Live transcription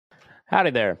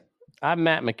Howdy there. I'm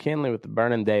Matt McKinley with the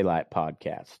Burning Daylight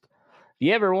podcast. If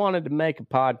you ever wanted to make a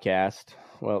podcast,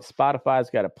 well, Spotify's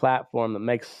got a platform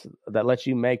that lets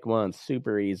you make one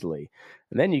super easily.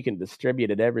 And then you can distribute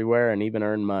it everywhere and even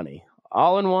earn money.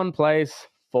 All in one place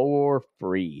for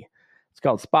free. It's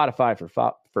called Spotify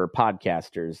for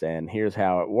podcasters, and here's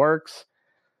how it works.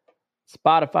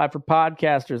 Spotify for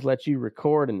podcasters lets you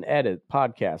record and edit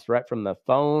podcasts right from the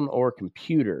phone or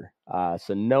computer.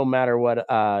 So no matter what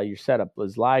your setup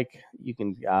is like, you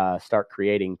can start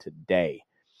creating today.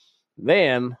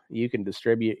 Then you can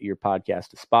distribute your podcast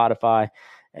to Spotify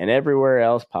and everywhere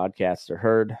else podcasts are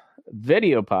heard.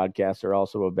 Video podcasts are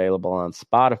also available on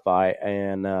Spotify.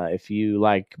 And if you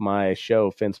like my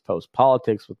show, Fence Post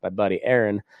Politics with my buddy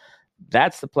Aaron,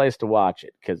 that's the place to watch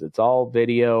it because it's all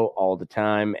video all the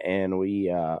time. And we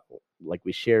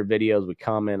share videos, we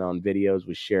comment on videos,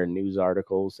 we share news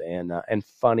articles and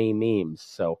funny memes.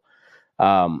 So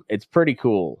it's pretty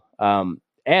cool. And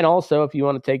also, if you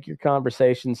want to take your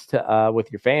conversations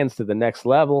with your fans to the next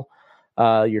level,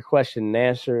 your question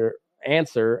and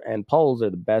answer and polls are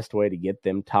the best way to get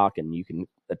them talking. You can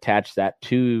attach that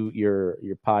to your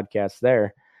podcast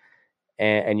there,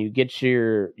 and you get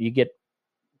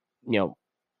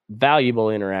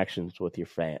valuable interactions with your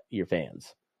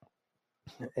fans.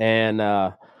 And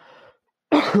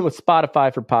with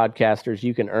Spotify for podcasters,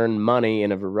 you can earn money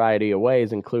in a variety of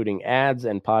ways, including ads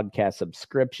and podcast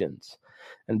subscriptions.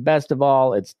 And best of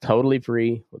all, it's totally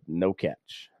free with no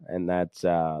catch. And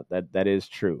that is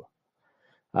true.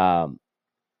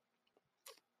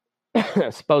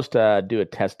 Supposed to do a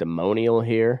testimonial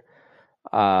here.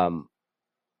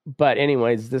 But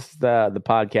anyways, this is the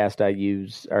podcast I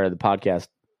use, or the podcast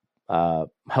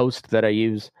host that I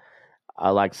use.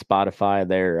 I like Spotify.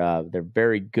 They're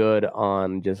very good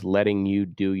on just letting you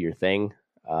do your thing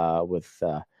with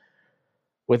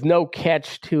no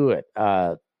catch to it.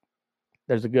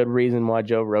 There's a good reason why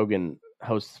Joe Rogan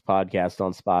hosts podcasts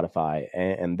on Spotify,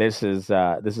 and this is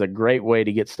a great way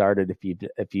to get started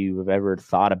if you've ever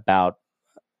thought about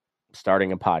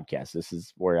starting a podcast. This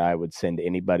is where I would send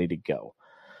anybody to go.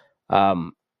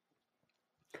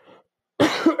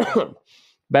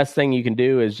 Best thing you can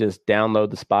do is just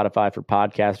download the Spotify for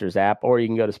Podcasters app, or you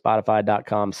can go to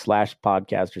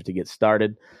spotify.com/podcasters to get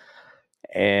started.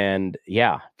 And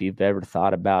yeah, if you've ever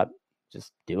thought about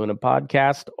just doing a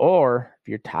podcast, or if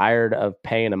you're tired of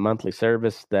paying a monthly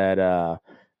service that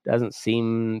doesn't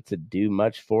seem to do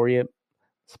much for you,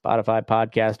 Spotify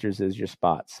Podcasters is your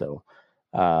spot. So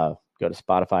go to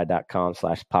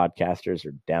spotify.com/podcasters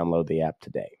or download the app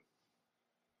today.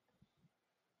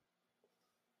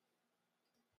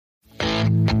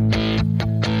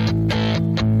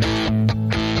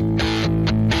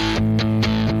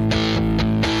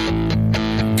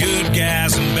 Good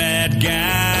guys and bad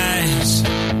guys,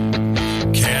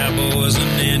 cowboys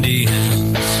and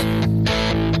Indians,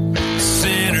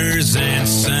 sinners and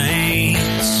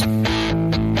saints,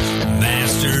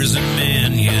 masters and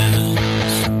minions.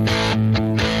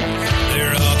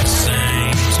 They're all the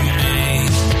same to me.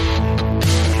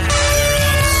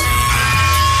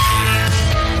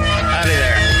 Howdy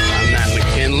there. I'm Matt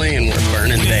McKinley, and we're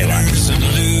Burning Daylight. Winners and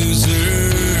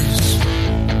losers,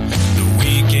 the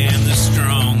weak and the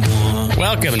strong ones.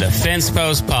 Welcome to Fence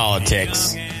Post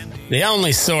Politics, the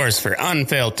only source for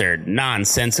unfiltered,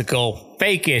 nonsensical,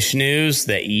 fake-ish news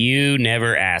that you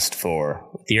never asked for.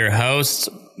 With your hosts,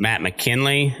 Matt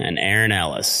McKinley and Aaron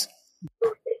Ellis.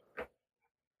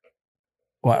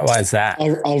 Why is that?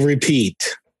 I'll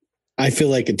repeat. I feel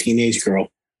like a teenage girl.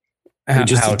 Or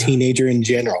just a teenager in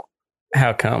general.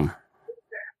 How come?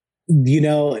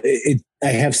 I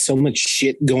have so much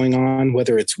shit going on,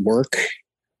 whether it's work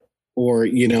or,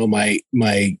 my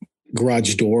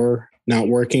garage door not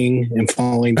working and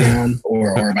falling down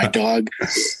or my dog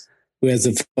who has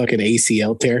a fucking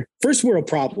ACL tear. First world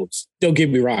problems. Don't get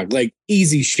me wrong. Like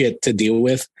easy shit to deal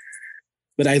with.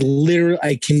 But I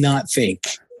cannot think.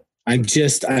 I'm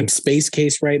Space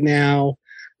Case right now.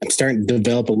 I'm starting to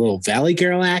develop a little Valley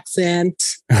Girl accent.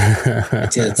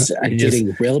 I'm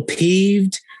getting real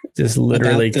peeved. Just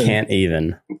literally can't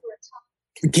even.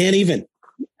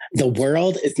 The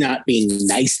world is not being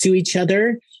nice to each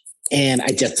other. And I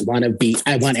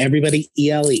want everybody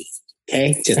ELE.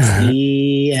 Okay. Just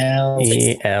ELE.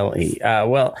 ELE.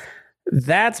 Well,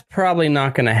 that's probably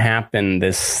not going to happen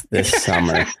this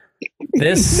summer.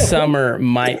 This summer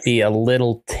might be a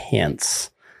little tense.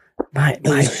 Might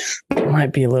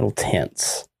be a little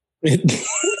tense. It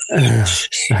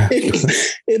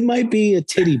might be a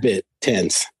titty bit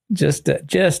tense. Just a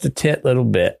tit little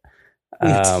bit.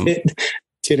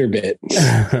 Titter bit.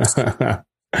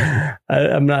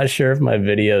 I'm not sure if my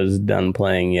video's done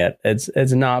playing yet. It's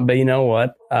not, but you know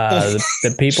what?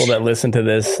 The people that listen to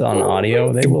this on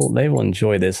audio, they will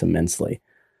enjoy this immensely.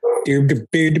 Fuck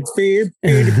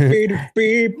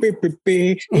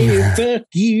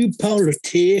you,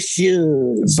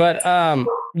 politicians. But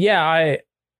yeah,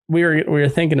 we were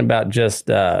thinking about just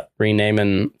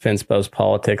renaming Finspo's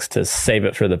Politics to save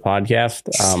it for the podcast.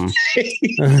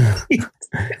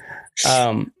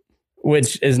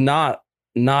 Which is not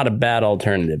a bad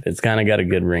alternative. It's kind of got a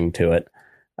good ring to it.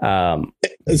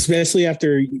 Especially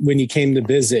after when you came to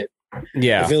visit.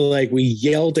 Yeah. I feel like we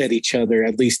yelled at each other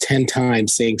at least 10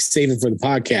 times saying, save it for the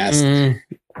podcast. Mm-hmm.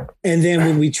 And then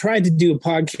when we tried to do a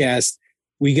podcast,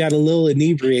 we got a little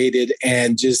inebriated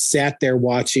and just sat there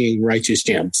watching Righteous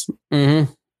Gems.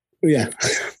 Mm-hmm. Yeah.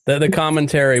 The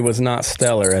commentary was not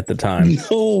stellar at the time.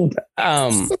 No.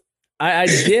 I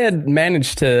did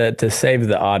manage to save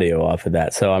the audio off of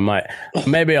that, so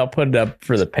maybe I'll put it up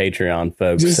for the Patreon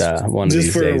folks one of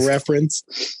these days. Just for a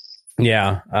reference.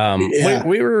 Yeah.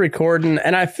 We were recording,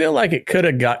 and I feel like it could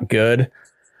have got good,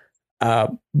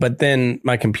 but then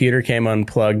my computer came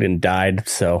unplugged and died.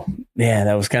 So yeah,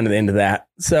 that was kind of the end of that.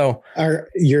 So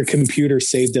your computer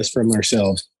saved us from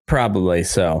ourselves. Probably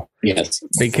so. Yes,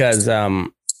 because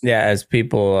as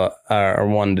people are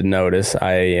wanting to notice,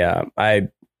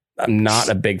 I'm not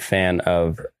a big fan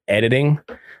of editing,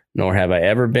 nor have I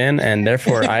ever been. And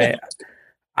therefore I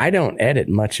don't edit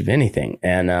much of anything.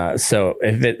 And so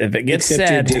if it gets except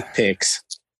said, your dick pics.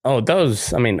 Oh,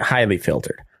 those, I mean, highly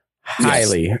filtered,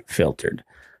 filtered.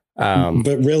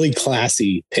 But really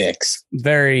classy pics.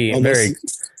 Very, very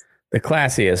the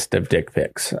classiest of dick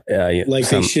pics. Like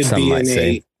they should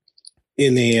be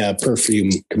in a perfume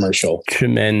commercial.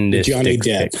 Tremendous Johnny dick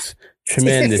Depp. pics.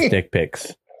 Tremendous dick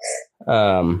pics.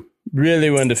 Really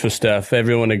wonderful stuff.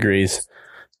 Everyone agrees.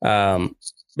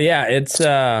 Yeah, it's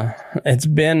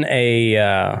been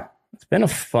a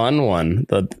fun one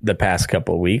the past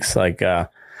couple of weeks. Like a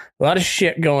lot of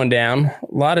shit going down, a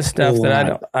lot of stuff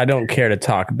that I don't care to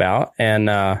talk about, and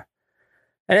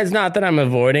it's not that I'm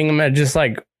avoiding them. It's just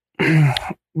like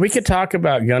we could talk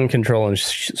about gun control and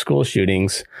school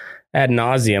shootings ad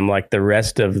nauseum, like the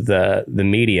rest of the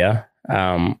media.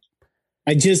 I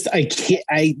can't.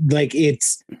 I like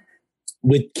it's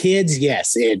with kids.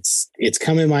 Yes, it's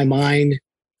come in my mind,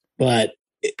 but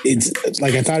it's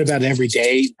like I thought about it every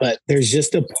day. But there's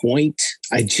just a point.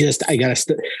 I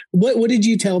gotta. What did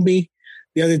you tell me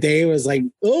the other day? It was like,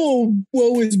 oh,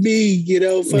 woe is me,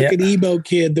 fucking emo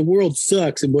kid. The world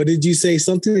sucks. And what did you say?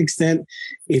 Something to the extent,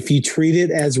 if you treat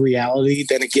it as reality,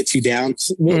 then it gets you down.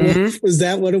 Was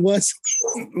that what it was?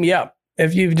 Yeah.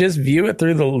 If you just view it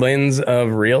through the lens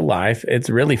of real life, it's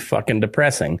really fucking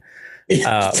depressing.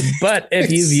 But if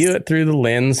you view it through the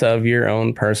lens of your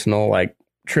own personal, like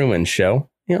Truman Show,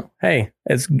 hey,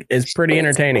 it's pretty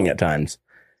entertaining at times.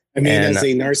 I mean, as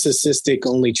a narcissistic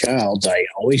only child, I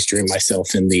always dream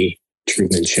myself in the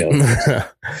Truman Show.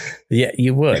 Yeah,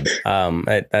 you would.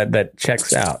 That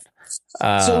checks out.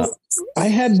 So I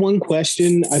had one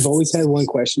question. I've always had one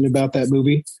question about that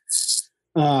movie.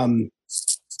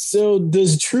 So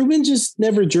does Truman just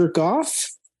never jerk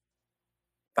off?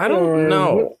 I don't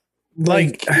know.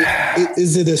 Like,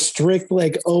 is it a strict,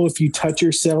 like, oh, if you touch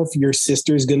yourself, your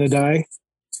sister's going to die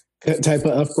type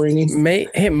of upbringing?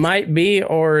 It might be,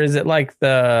 or is it like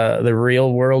the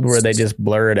real world where they just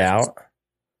blur it out?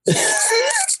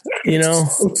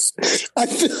 I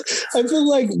feel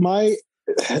like my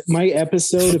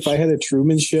episode, if I had a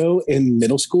Truman Show in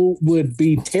middle school, would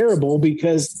be terrible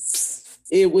because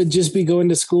it would just be going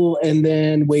to school and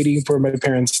then waiting for my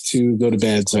parents to go to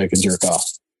bed so I can jerk off.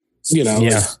 Yeah.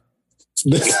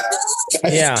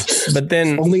 Yeah, but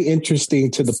then only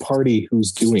interesting to the party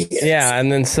who's doing it. Yeah,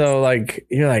 and then so like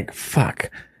you're like,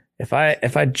 fuck. If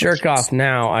I jerk off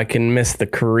now, I can miss the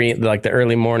Korean, like the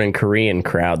early morning Korean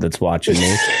crowd that's watching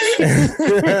me.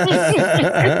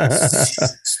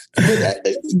 But,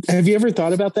 have you ever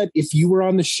thought about that? If you were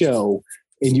on the show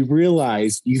and you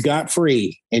realize you got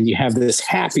free and you have this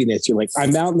happiness, you're like,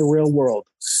 I'm out in the real world.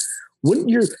 Wouldn't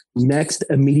your next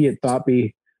immediate thought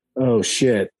be, oh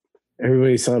shit,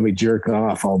 everybody saw me jerk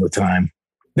off all the time?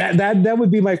 That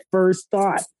would be my first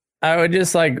thought. I would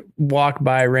just like walk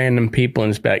by random people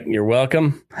and just be like, you're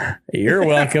welcome. You're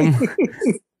welcome.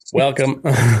 Welcome.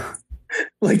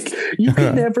 Like you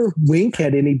could never wink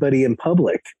at anybody in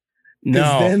public.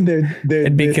 No, then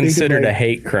it'd be considered a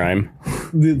hate crime.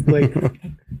 Like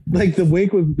the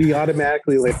wink would be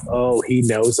automatically like, oh, he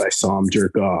knows I saw him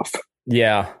jerk off.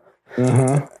 Yeah.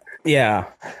 Yeah.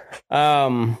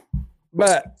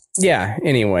 But yeah,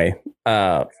 anyway,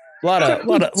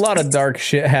 lot of dark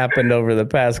shit happened over the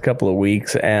past couple of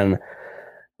weeks, and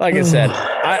like I said,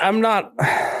 I'm not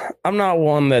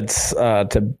one that's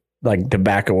to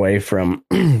back away from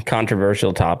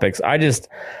controversial topics.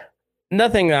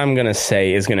 Nothing I'm going to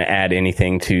say is going to add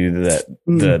anything to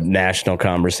the national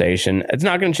conversation. It's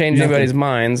not going to change anybody's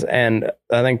minds, and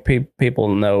I think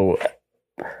people know,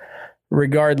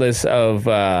 regardless of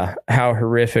how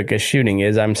horrific a shooting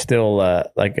is, I'm still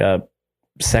like a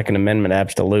Second Amendment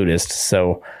absolutist.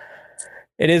 So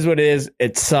it is what it is.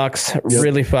 It sucks. Yep.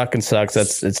 Really fucking sucks.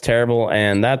 It's terrible.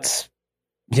 And that's,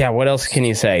 yeah. What else can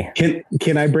you say?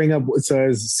 Can I bring up? So I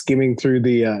was skimming through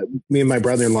me and my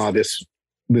brother-in-law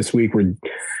this week. We're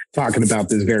talking about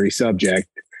this very subject.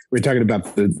 We're talking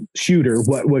about the shooter,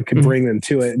 what could bring them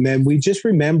to it. And then we just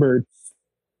remembered,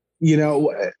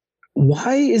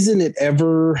 why isn't it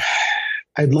ever,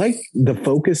 I'd like the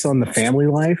focus on the family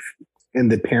life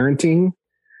and the parenting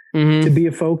to be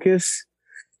a focus,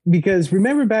 because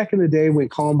remember back in the day when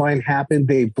Columbine happened,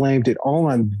 they blamed it all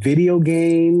on video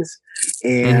games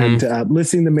and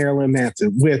listening to Marilyn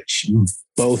Manson, which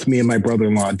both me and my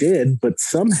brother-in-law did, but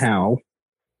somehow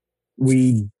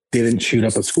we didn't shoot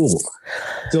up a school.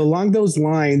 So along those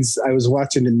lines, I was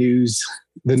watching the news,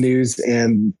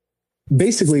 and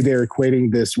basically they're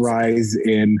equating this rise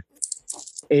in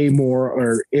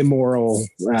immoral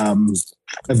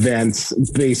events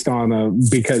based on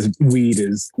because weed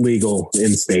is legal in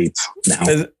states now.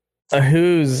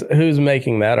 Who's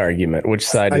making that argument? Which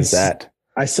side is that?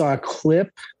 I saw a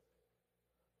clip.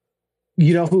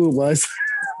 You know who it was?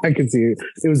 I can see it.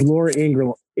 It was Laura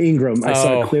Ingraham. I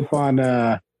saw a clip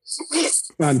on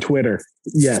Twitter.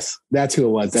 Yes, that's who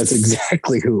it was. That's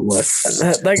exactly who it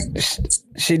was.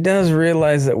 She does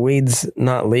realize that weed's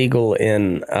not legal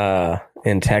in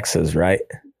Texas, right?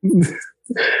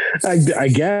 I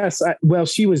guess. Well,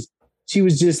 she was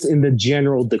just in the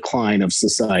general decline of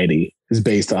society is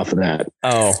based off of that.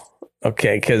 Oh,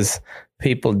 okay. Because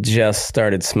people just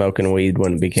started smoking weed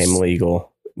when it became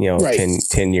legal, right.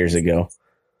 10 years ago.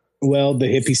 Well, the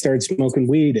hippies started smoking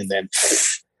weed and then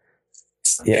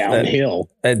downhill.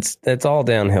 It's all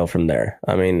downhill from there.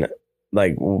 I mean,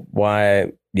 like,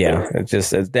 why? Yeah,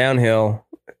 it's downhill.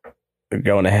 They're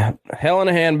going to hell in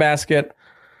a handbasket,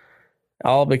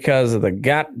 all because of the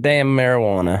goddamn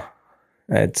marijuana.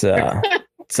 It's a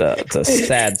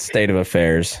sad state of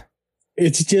affairs.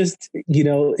 It's just,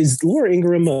 is Laura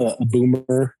Ingraham a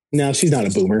boomer? No, she's not a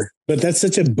boomer, but that's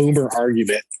such a boomer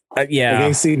argument. Yeah.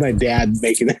 I see my dad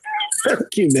making that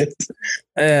argument.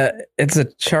 It's a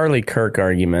Charlie Kirk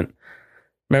argument.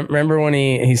 Remember when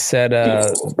he said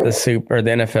the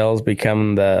NFL has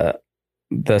become the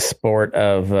sport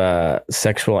of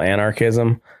sexual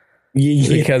anarchism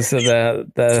because of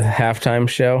the halftime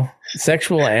show?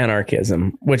 Sexual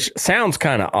anarchism, which sounds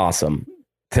kind of awesome,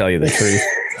 to tell you the truth.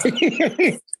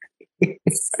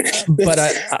 But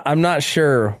I'm not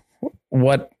sure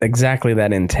what exactly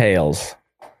that entails.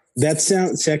 That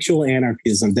sounds sexual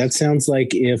anarchism. That sounds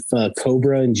like if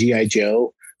Cobra and G.I.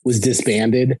 Joe was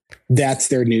disbanded, that's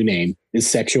their new name, is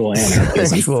sexual anarchism.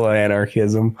 Sexual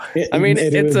anarchism.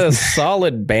 It's a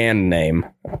solid band name.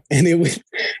 And it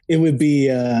would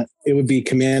be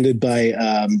commanded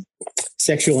by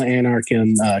Sexual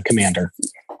Anarchy Commander.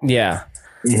 Yeah.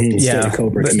 Instead of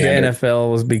Cobra the Commander.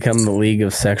 NFL has become the League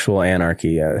of Sexual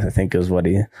Anarchy, I think is what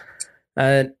he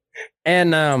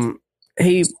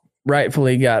he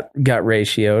rightfully got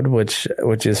ratioed, which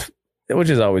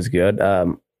is always good.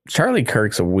 Charlie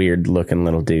Kirk's a weird looking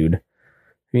little dude. Have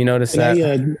you noticed that?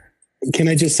 Can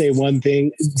I just say one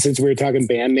thing since we were talking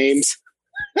band names?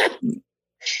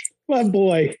 My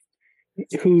boy,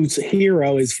 whose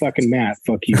hero is fucking Matt.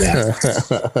 Fuck you,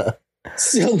 Matt.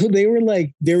 So they were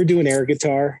doing air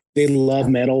guitar. They love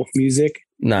metal music.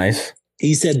 Nice.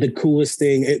 He said the coolest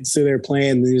thing. So they're playing.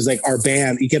 And he was like, our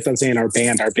band. He kept on saying, our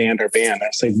band, our band, our band. I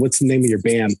was like, what's the name of your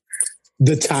band?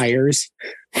 The Tires.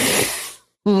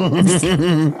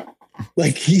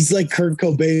 Like he's like Kurt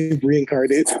Cobain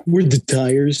reincarnated. We're the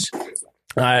Tires.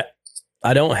 I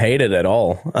don't hate it at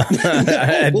all.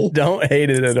 I don't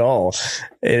hate it at all.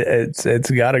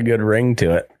 It's got a good ring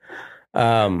to it.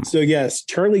 So yes,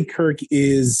 Charlie Kirk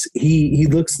is he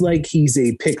looks like he's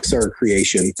a Pixar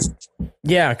creation.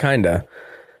 Yeah, kinda.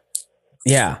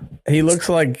 Yeah, he looks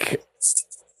like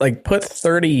put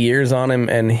 30 years on him,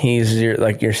 and he's your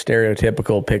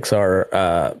stereotypical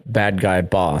Pixar bad guy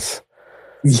boss.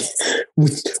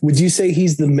 Would you say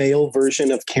he's the male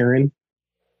version of Karen?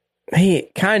 He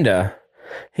kinda.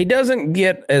 He doesn't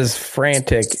get as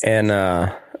frantic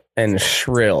and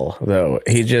shrill though.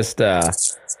 He just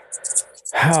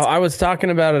I was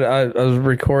talking about it. I was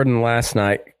recording last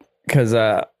night because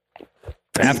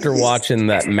After watching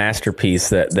that masterpiece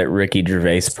that Ricky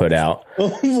Gervais put out.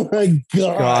 Oh my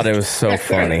God. God, it was so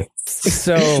funny.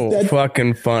 So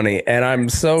fucking funny. And I'm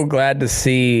so glad to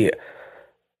see,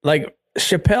 like,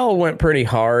 Chappelle went pretty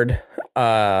hard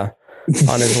on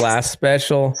his last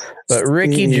special, but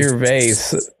Ricky Gervais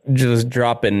just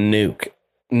dropping nukes.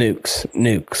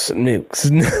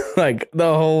 Like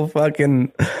the whole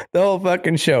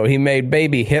fucking show. He made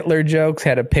baby Hitler jokes,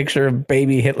 had a picture of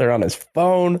baby Hitler on his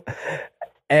phone,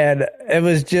 and it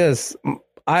was just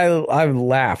I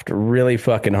laughed really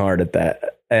fucking hard at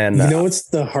that. And you know what's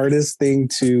the hardest thing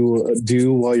to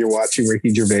do while you're watching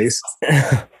Ricky Gervais?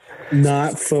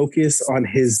 Not focus on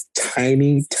his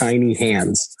tiny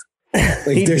hands.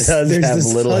 Like he does have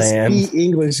this little hands.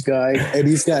 English guy, and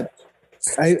he's got.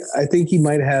 I think he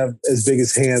might have as big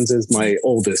as hands as my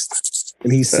oldest,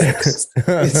 and he's 6.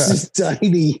 It's just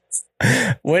tiny.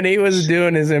 When he was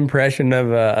doing his impression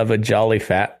of a jolly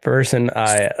fat person,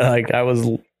 I was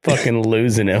fucking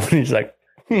losing it. When he's like,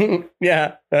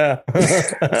 yeah, there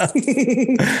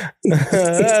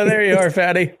you are,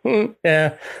 fatty.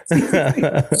 Yeah,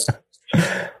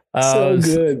 so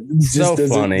good, so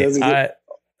funny.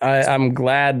 I'm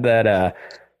glad that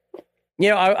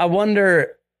I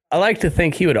wonder. I like to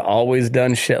think he would have always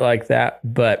done shit like that,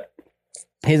 but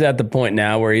he's at the point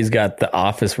now where he's got the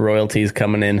Office royalties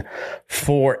coming in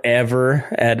forever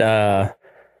at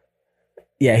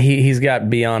he's got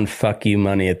beyond fuck you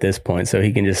money at this point, so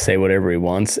he can just say whatever he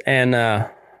wants. And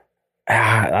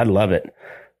I love it.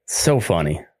 So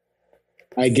funny.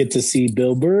 I get to see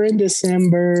Bill Burr in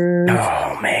December.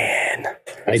 Oh man.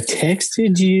 I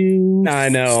texted you. I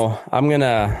know. I'm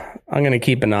gonna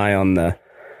keep an eye on the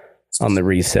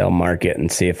resale market and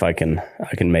see if I can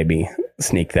maybe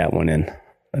sneak that one in.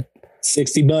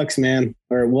 $60, man,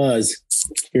 or it was.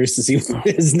 Curious to see what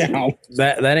it is now.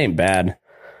 That ain't bad.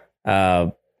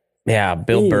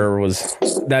 Bill Burr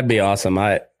that'd be awesome.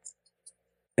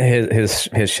 His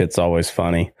shit's always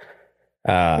funny.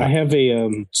 I have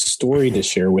a story to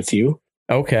share with you.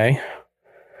 Okay.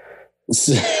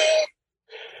 So,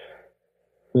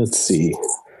 let's see.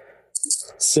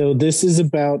 So this is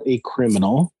about a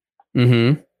criminal.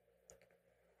 Mm-hmm.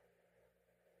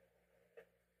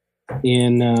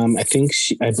 And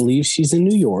I believe she's in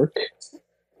New York.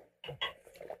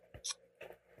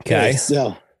 Okay.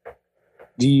 So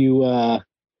do you, of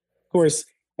course,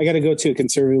 I got to go to a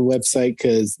conservative website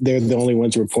because they're the only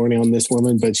ones reporting on this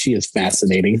woman, but she is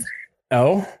fascinating.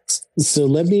 Oh, so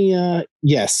let me,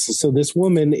 yes. So this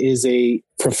woman is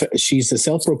she's a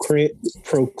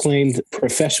self-proclaimed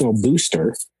professional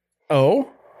booster. Oh,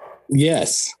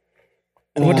 yes.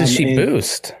 What does she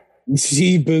boost?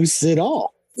 She boosts it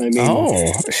all. I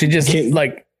mean, she just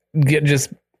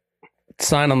just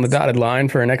sign on the dotted line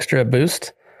for an extra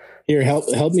boost. Here,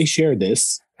 help me share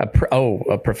this. A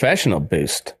professional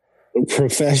boost. A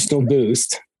professional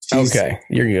boost. Okay,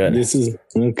 you're good. This is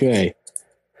okay.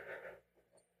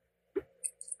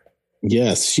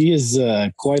 Yes, she is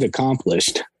quite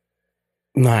accomplished.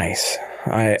 Nice.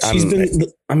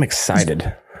 I'm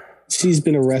excited. She's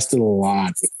been arrested a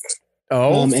lot.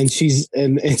 Oh, and she's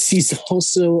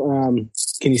also.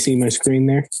 Can you see my screen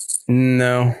there?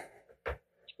 No. God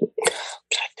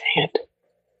dang it!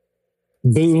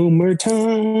 Boomer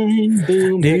time,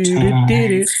 boomer time.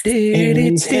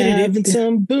 Aaron's having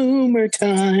some boomer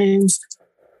times.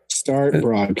 Start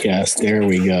broadcast. There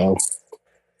we go.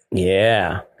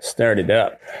 Yeah, start it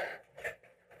up.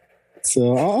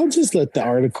 So I'll just let the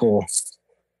article.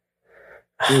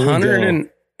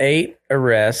 108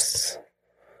 arrests.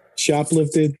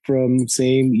 Shoplifted from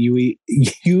same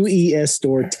UES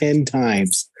store 10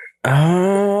 times.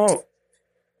 Oh,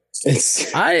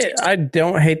 I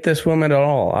don't hate this woman at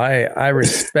all. I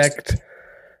respect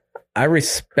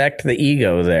the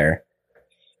ego there.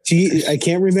 I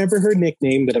can't remember her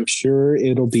nickname, but I'm sure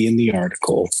it'll be in the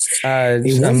article. A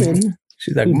woman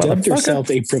she's like, who dubbed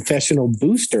herself a professional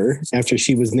booster after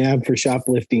she was nabbed for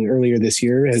shoplifting earlier this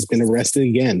year has been arrested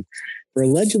again for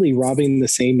allegedly robbing the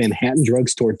same Manhattan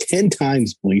drugstore 10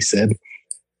 times, police said.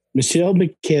 Michelle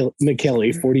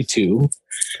McKelly, 42,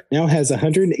 now has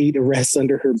 108 arrests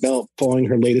under her belt following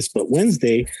her latest but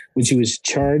Wednesday, when she was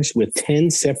charged with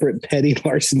 10 separate petty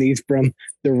larcenies from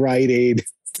the Rite Aid.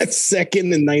 That's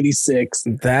second in 96.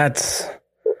 That's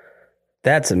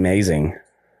amazing.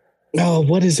 Oh,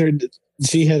 what is her?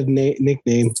 She had a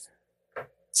nickname.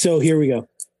 So here we go.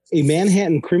 A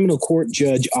Manhattan criminal court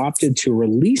judge opted to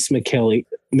release McKelly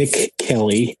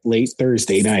late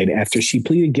Thursday night after she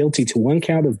pleaded guilty to 1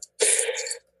 count of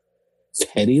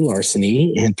petty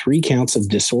larceny and 3 counts of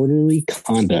disorderly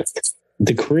conduct.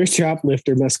 The career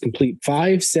shoplifter must complete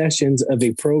 5 sessions of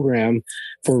a program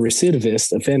for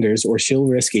recidivist offenders, or she'll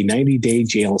risk a 90-day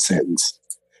jail sentence.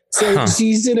 So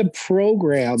she's in a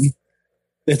program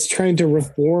that's trying to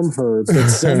reform her, but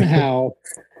somehow,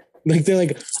 like, they're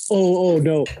like, oh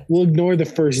no, we'll ignore the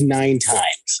first 9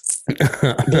 times. But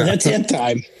that 10th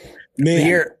time,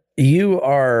 man. You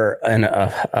are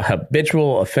a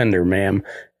habitual offender, ma'am,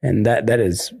 and that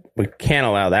is, we can't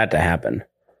allow that to happen.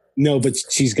 No, but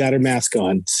she's got her mask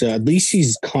on, so at least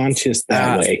she's conscious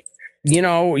that way. You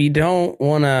know, you don't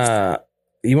want to.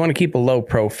 You want to keep a low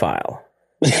profile.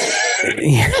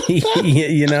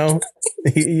 You know,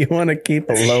 you want to keep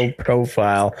a low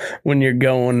profile when you're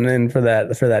going in for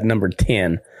that number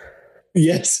 10.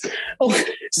 Yes. Oh,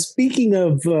 speaking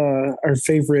of our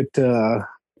favorite,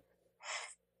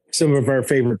 some of our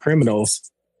favorite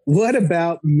criminals, what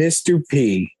about Mr.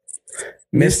 P?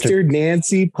 Mr.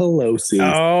 Nancy Pelosi.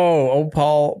 Oh,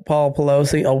 Paul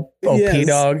Pelosi. Oh, yes.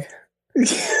 P-Dog.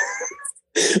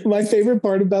 My favorite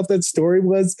part about that story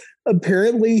was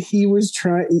apparently he was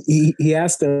trying. He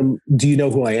asked him, "Do you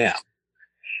know who I am?"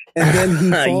 And then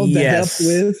he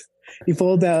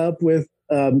followed that up with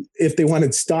if they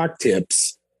wanted stock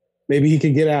tips, maybe he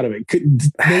could get out of it.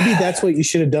 Maybe that's what you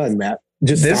should have done, Matt.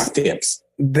 Just stock tips.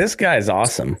 This guy's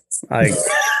awesome. Like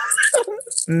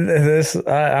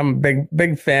I'm a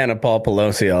big fan of Paul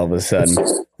Pelosi. All of a sudden,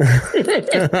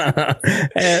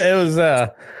 and it was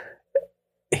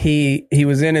he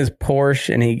was in his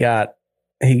Porsche and he got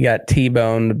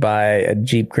T-boned by a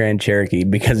Jeep Grand Cherokee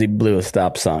because he blew a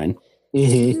stop sign.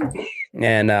 Mm-hmm.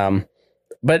 And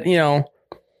but you know,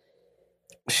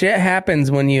 shit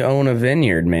happens when you own a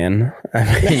vineyard, man.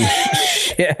 I mean,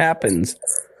 shit happens.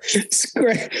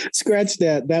 Scratch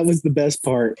that. That was the best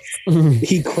part.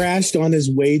 He crashed on his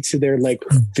way to their like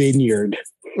vineyard.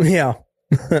 Yeah.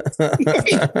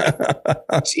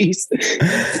 Jeez.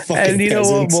 And you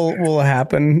know what will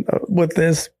happen with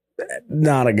this?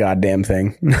 Not a goddamn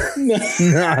thing.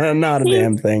 not a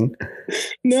damn thing.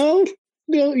 No,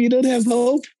 you don't have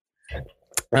hope.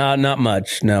 Not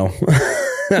much. No,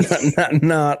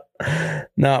 not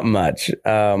much.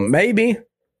 Maybe,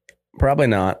 probably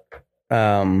not.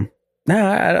 No,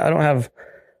 I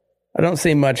don't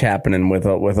see much happening with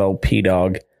old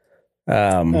P-Dog.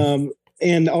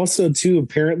 And also too,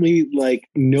 apparently, like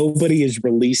nobody is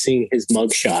releasing his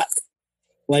mugshot.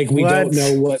 Like we don't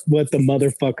know what the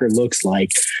motherfucker looks like,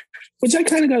 which I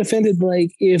kind of got offended.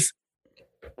 Like, if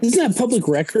isn't that public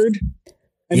record?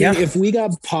 I mean, if we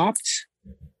got popped,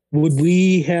 would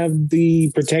we have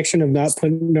the protection of not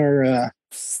putting our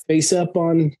face up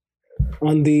on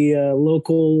the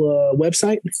local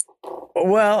website?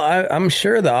 Well, I'm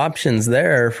sure the option's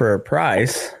there for a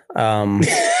price.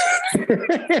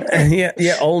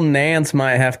 Yeah. Old Nance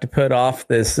might have to put off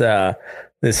this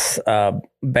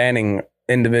banning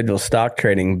individual stock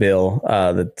trading bill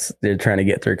that they're trying to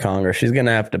get through Congress. She's going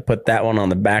to have to put that one on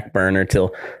the back burner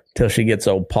till she gets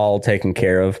old Paul taken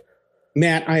care of.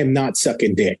 Matt, I am not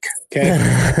sucking dick. Okay,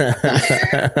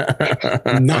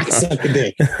 not sucking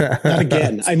dick. Not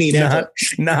again. I mean,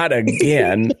 not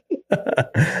again.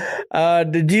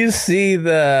 Did you see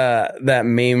that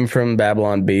meme from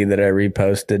Babylon Bee that I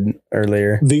reposted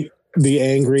earlier? The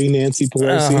angry Nancy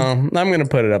Pelosi. I'm going to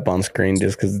put it up on screen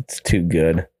just because it's too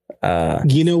good.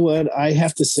 You know what? I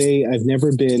have to say, I've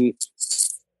never been.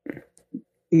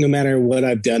 No matter what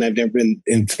I've done, I've never been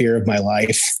in fear of my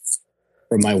life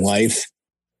or my wife.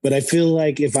 But I feel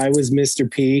like if I was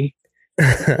Mr. P,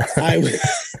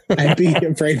 I'd be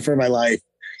afraid for my life.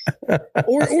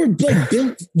 Or like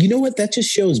Bill, you know what? That just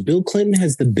shows Bill Clinton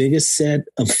has the biggest set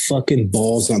of fucking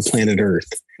balls on planet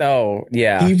Earth. Oh,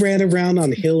 yeah. He ran around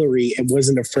on Hillary and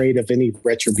wasn't afraid of any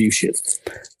retribution.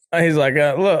 He's like,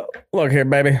 look here,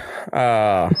 baby.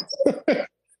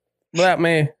 Without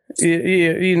me,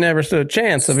 you never stood a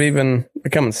chance of even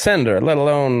becoming senator, let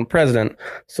alone president.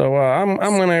 So I'm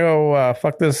gonna go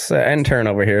fuck this intern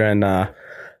over here, and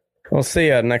we'll see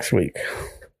you next week.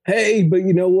 Hey, but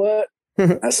you know what?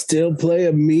 I still play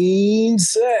a mean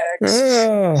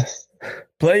sax.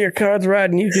 Play your cards right,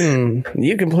 and you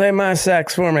can play my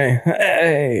sax for me.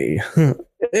 Hey.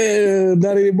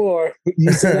 Not anymore.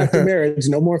 You said after marriage,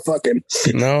 no more fucking.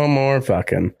 No more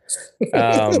fucking.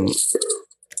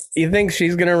 You think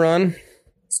she's gonna run?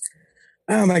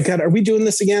 Oh my God, are we doing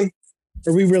this again?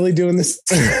 Are we really doing this?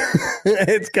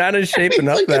 It's kind of shaping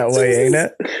up that way, ain't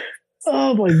it?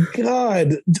 Oh my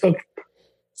God. Okay.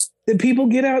 Did people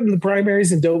get out in the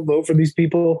primaries and don't vote for these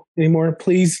people anymore,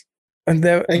 please?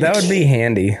 That would be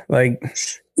handy. Like,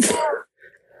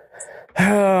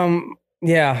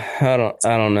 yeah,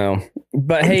 I don't know.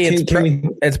 But hey,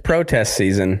 it's protest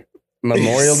season.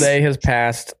 Memorial Day has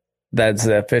passed. That's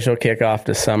the official kickoff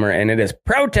to summer, and it is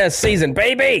protest season,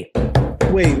 baby.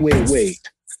 Wait.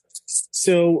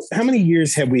 So how many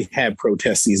years have we had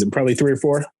protest season? Probably 3 or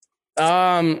 4.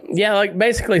 Yeah, like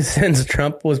basically since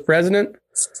Trump was president.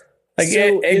 Like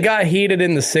So it got heated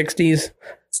in the 60s.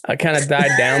 Kind of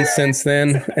died down since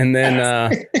then, and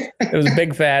then it was a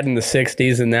big fad in the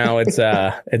 60s, and now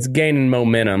it's gaining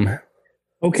momentum.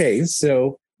 Okay,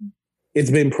 so it's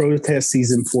been protest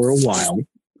season for a while.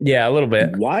 Yeah, a little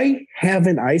bit. Why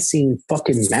haven't I seen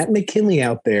fucking Matt McKinley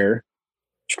out there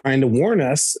trying to warn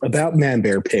us about Man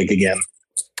Bear Pig again?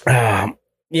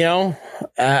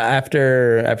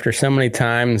 After so many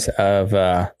times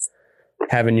of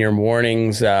having your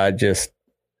warnings just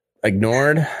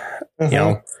ignored,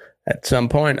 at some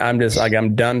point I'm just like,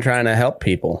 I'm done trying to help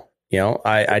people.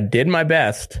 I did my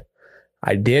best.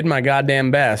 I did my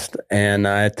goddamn best. And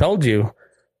I told you,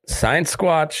 Science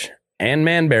Squatch and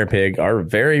Man Bear Pig are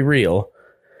very real.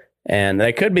 And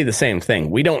they could be the same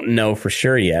thing. We don't know for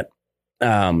sure yet.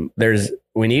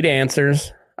 We need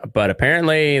answers. But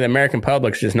apparently the American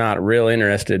public's just not real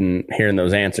interested in hearing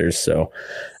those answers. So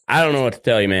I don't know what to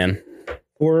tell you, man.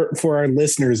 For our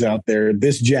listeners out there,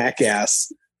 this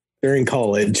jackass during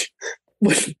college,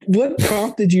 what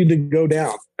prompted you to go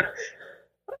down?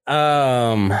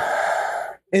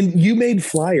 And you made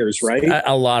flyers, right?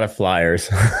 A lot of flyers.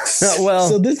 Well,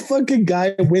 so this fucking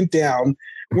guy went down.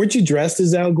 Weren't you dressed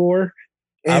as Al Gore?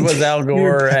 I was Al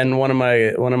Gore, and one of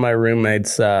my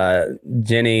roommates,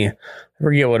 Jenny. I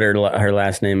forget what her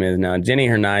last name is now. Jenny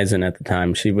Hernizen at the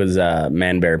time. She was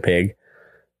Man Bear Pig,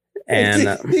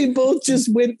 and they both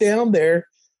just went down there.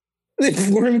 They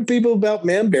warned people about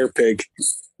Man Bear Pig.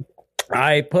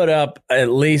 I put up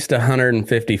at least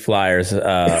 150 flyers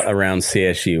around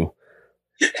CSU.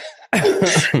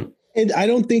 And I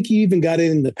don't think you even got it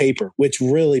in the paper, which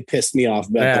really pissed me off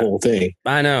about the whole thing.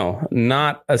 I know.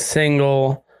 Not a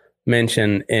single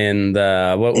mention in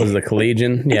what was the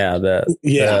Collegian? Yeah,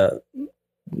 the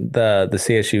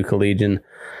CSU Collegian.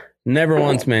 Never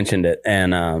once mentioned it.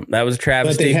 And that was a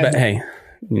travesty. But hey,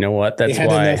 you know what? That's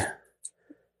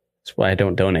why I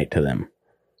don't donate to them.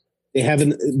 They had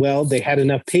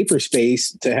enough paper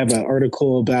space to have an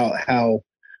article about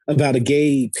a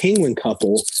gay penguin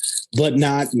couple, but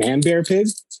not Man Bear Pig.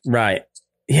 Right.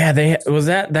 Yeah,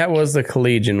 that was the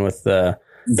Collegian with the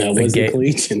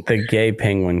Collegian. The gay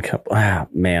penguin couple. Ah,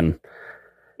 man.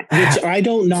 Which I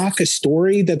don't knock a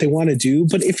story that they want to do,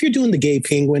 but if you're doing the gay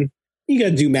penguin, you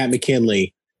got to do Matt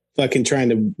McKinley fucking trying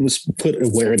to put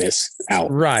awareness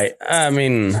out. Right. I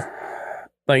mean,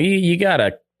 like you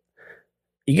gotta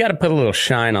put a little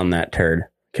shine on that turd.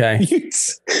 Okay.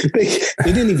 They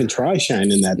didn't even try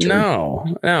shine in that turd. No.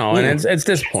 And it's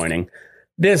disappointing.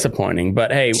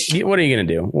 But hey, what are you going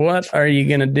to do? What are you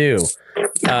going to do?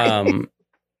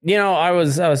 I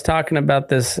was talking about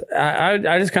this.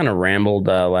 I just kind of rambled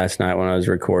last night when I was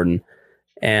recording,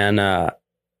 and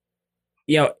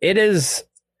it is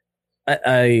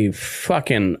a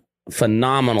fucking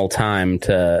phenomenal time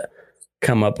to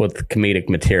come up with comedic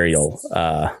material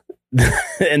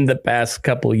in the past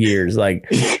couple years. Like,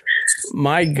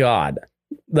 my God,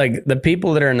 like the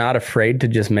people that are not afraid to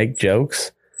just make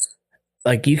jokes.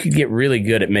 Like, you could get really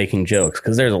good at making jokes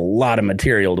because there's a lot of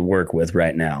material to work with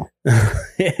right now.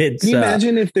 Can you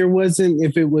imagine if it was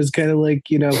kind of like,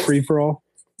 free for all?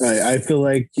 I feel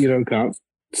like,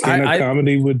 stand-up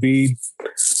comedy would be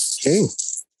king.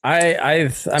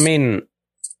 I mean,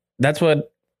 that's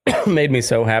what made me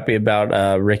so happy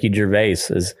about Ricky Gervais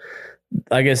is,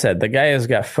 like I said, the guy has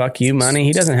got fuck you money.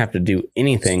 He doesn't have to do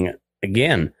anything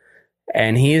again.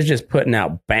 And he is just putting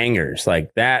out bangers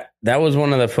like that. That was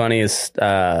one of the funniest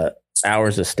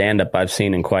hours of stand-up I've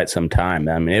seen in quite some time.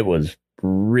 I mean, it was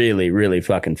really, really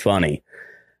fucking funny.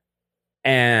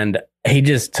 And he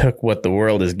just took what the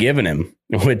world has given him,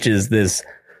 which is this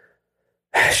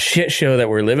shit show that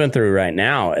we're living through right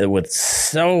now. With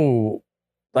so,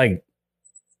 like,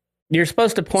 you're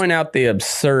supposed to point out the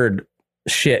absurd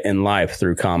shit in life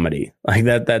through comedy. Like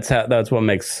that's what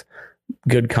makes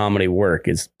good comedy work,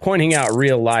 is pointing out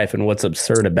real life and what's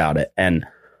absurd about it. And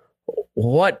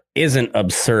what isn't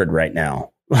absurd right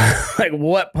now? Like,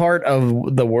 what part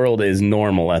of the world is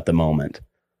normal at the moment?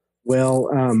 Well,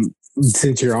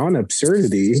 since you're on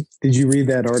absurdity, did you read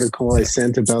that article I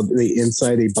sent about the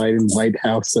inside a Biden White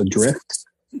House adrift?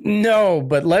 No,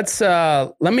 but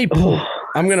let me pull.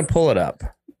 I'm going to pull it up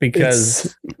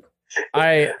because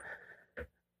I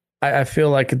feel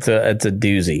like it's a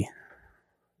doozy.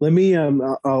 Let me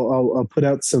I'll put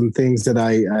out some things that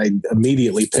I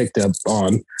immediately picked up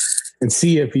on and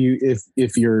see if you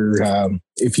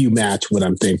match what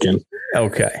I'm thinking.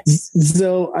 Okay.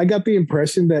 So I got the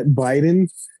impression that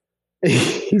Biden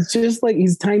He's just like,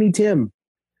 he's Tiny Tim.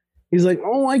 He's like,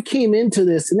 oh, I came into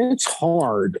this and it's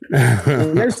hard.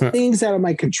 And there's things out of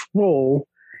my control.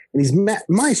 And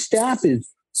my staff is,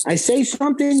 I say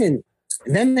something and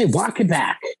then they walk it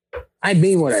back. I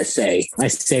mean what I say. I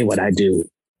say what I do.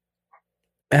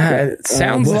 It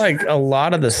sounds like a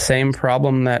lot of the same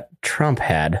problem that Trump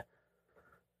had.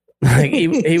 Like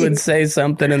he would say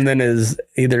something and then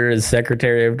either his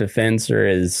Secretary of Defense or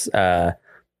his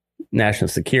National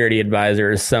Security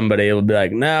Advisor or somebody will be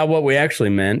like, nah, what we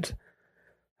actually meant.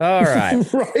 All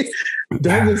right. Right.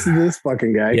 Don't listen to this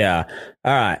fucking guy. Yeah.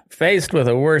 All right. Faced with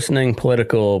a worsening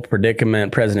political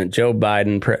predicament, President Joe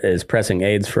Biden is pressing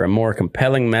aides for a more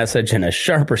compelling message and a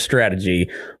sharper strategy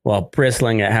while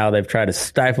bristling at how they've tried to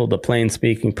stifle the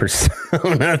plain-speaking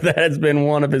persona that has been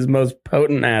one of his most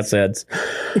potent assets.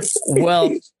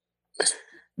 Well,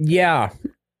 yeah.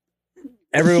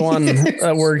 Everyone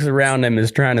that works around him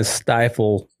is trying to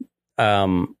stifle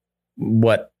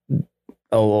what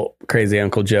crazy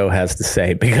Uncle Joe has to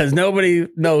say because nobody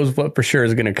knows what for sure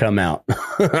is going to come out.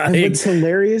 What's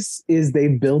hilarious is they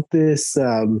built this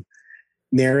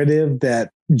narrative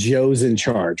that Joe's in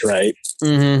charge, right?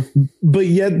 Mm-hmm. But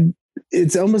yet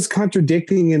it's almost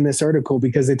contradicting in this article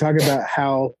because they talk about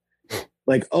how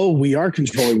like, oh, we are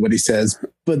controlling what he says.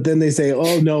 But then they say,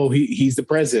 oh, no, he's the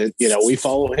president. You know, we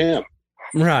follow him.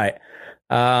 Right.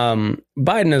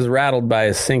 Biden is rattled by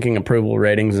his sinking approval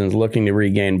ratings and is looking to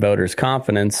regain voters'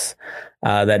 confidence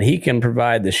that he can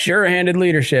provide the sure-handed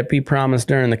leadership he promised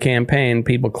during the campaign,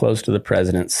 people close to the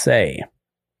president say.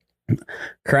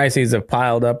 Crises have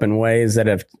piled up in ways that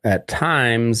have at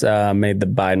times made the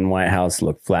Biden White House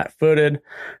look flat-footed.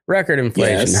 Record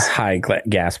inflation, high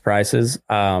gas prices,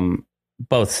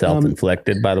 both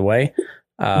self-inflicted, by the way.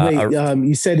 Wait,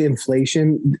 you said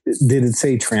inflation. Did it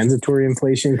say transitory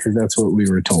inflation? Because that's what we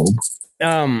were told.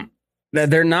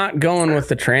 They're not going with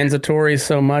the transitory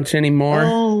so much anymore.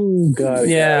 Oh, God.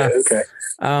 Yeah. Okay.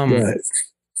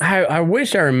 I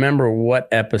wish I remember what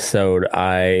episode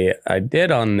I did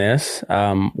on this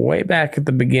way back at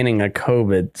the beginning of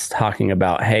COVID, talking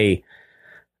about, hey,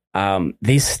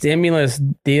 these stimulus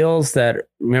deals that,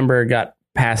 remember, got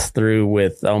passed through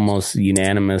with almost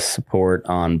unanimous support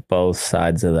on both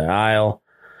sides of the aisle.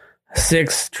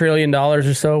 $6 trillion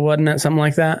or so, wasn't it? Something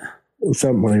like that?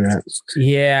 Something like that.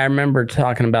 Yeah, I remember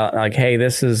talking about like, hey,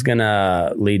 this is going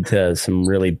to lead to some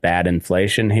really bad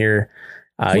inflation here.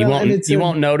 You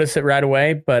won't notice it right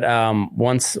away, but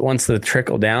once the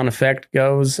trickle down effect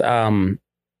goes,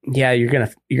 yeah, you're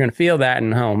gonna feel that.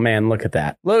 And oh man, look at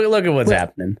that! Look at what's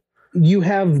happening. You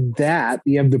have that.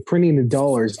 You have the printing of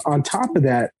dollars. On top of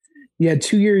that, you had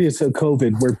 2 years of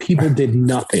COVID where people did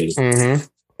nothing,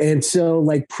 and so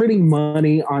like printing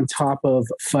money on top of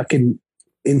fucking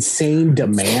insane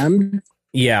demand.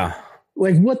 Yeah,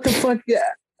 like what the fuck? Yeah.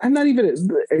 I'm not even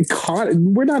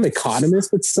we're not economists,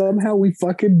 but somehow we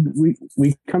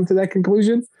come to that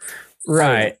conclusion.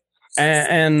 Right.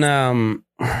 And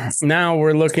now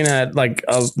we're looking at like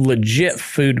a legit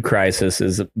food crisis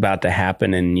is about to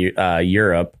happen in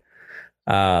Europe.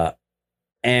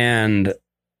 And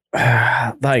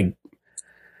like,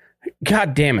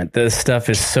 God damn it. This stuff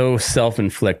is so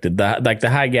self-inflicted. The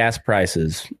high gas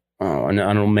prices. Oh, and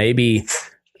I don't know,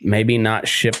 maybe not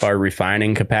ship our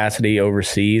refining capacity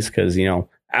overseas because, you know,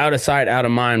 out of sight, out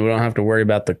of mind, we don't have to worry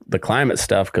about the climate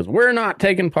stuff because we're not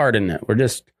taking part in it. We're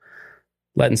just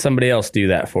letting somebody else do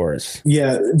that for us.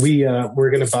 Yeah,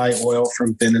 we're going to buy oil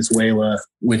from Venezuela,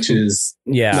 which is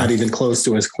not even close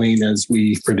to as clean as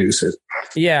we produce it.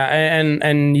 Yeah,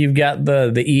 and you've got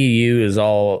the EU is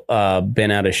all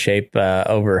been out of shape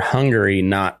over Hungary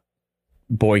not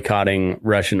boycotting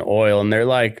Russian oil. And they're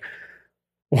like,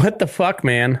 what the fuck,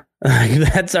 man?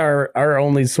 That's our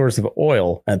only source of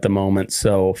oil at the moment.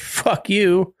 So fuck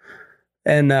you.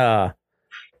 And are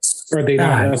they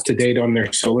not up to date on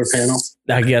their solar panels?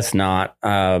 I guess not.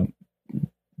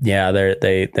 Yeah,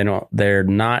 they're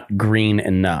not green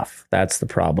enough. That's the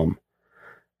problem.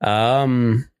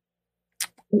 Well,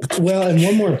 and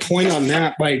one more point on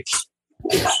that, like,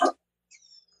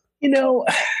 you know,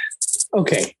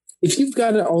 okay, if you've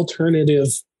got an alternative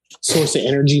source of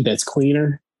energy that's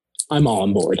cleaner, I'm all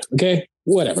on board. Okay,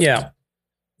 whatever. Yeah,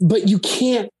 but you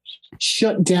can't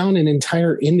shut down an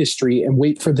entire industry and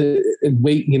wait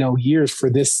years for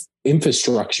this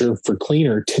infrastructure for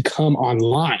cleaner to come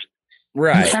online.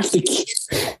 Right.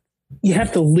 You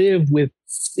have to live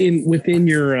within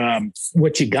your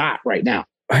what you got right now.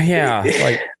 Yeah,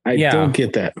 like I don't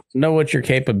get that. Know what your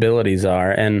capabilities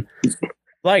are, and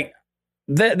like.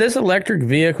 This electric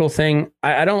vehicle thing,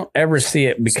 I don't ever see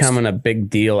it becoming a big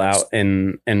deal out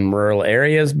in rural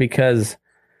areas because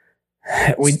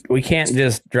we can't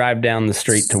just drive down the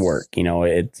street to work. You know,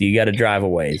 you got to drive a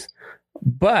ways.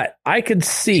 But I could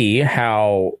see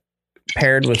how,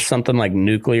 paired with something like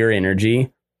nuclear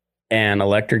energy and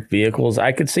electric vehicles,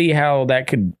 I could see how that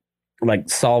could like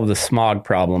solve the smog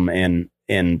problem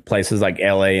in places like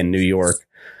LA and New York.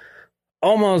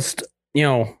 Almost, you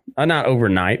know, not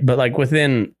overnight, but like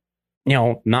within, you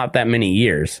know, not that many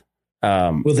years.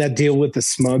 Will that deal with the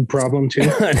smug problem too?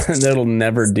 That'll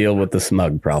never deal with the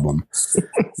smug problem.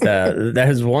 That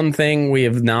is one thing we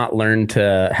have not learned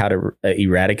how to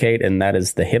eradicate, and that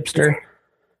is the hipster.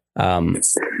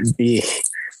 Yeah.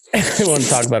 I want to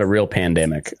talk about a real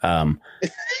pandemic.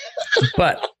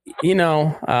 But you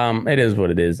know, it is what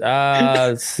it is.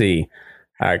 Let's see.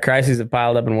 All right, crises have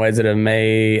piled up in ways that have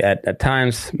at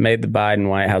times made the Biden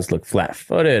White House look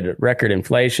flat-footed. Record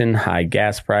inflation, high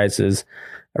gas prices,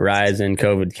 a rise in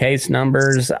COVID case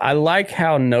numbers. I like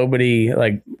how nobody,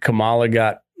 like Kamala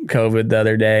got COVID the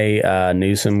other day,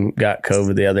 Newsom got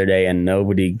COVID the other day, and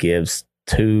nobody gives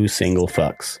two single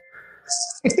fucks.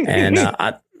 And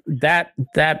that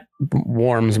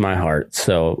warms my heart.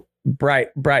 So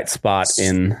bright spot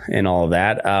in all of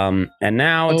that. And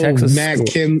now Texas. Matt,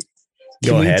 can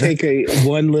go ahead. We take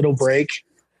one little break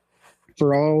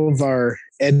for all of our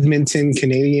Edmonton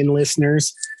Canadian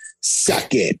listeners?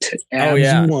 Suck it.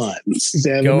 Avs won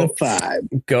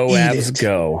 7-5. Go Eat Avs it.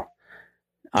 go.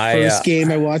 First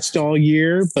game I watched all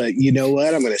year, but you know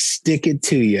what? I'm going to stick it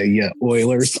to you, you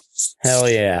Oilers. Hell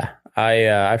yeah.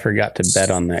 I forgot to bet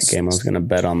on that game. I was going to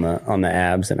bet on the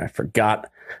Avs, and I forgot.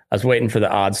 I was waiting for the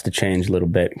odds to change a little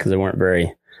bit because they weren't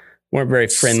very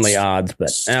friendly odds, but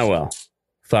well.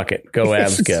 Fuck it. Go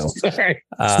Avs, go.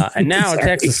 And now a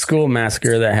Texas school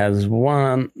massacre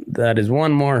that is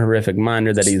one more horrific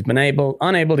reminder that he's been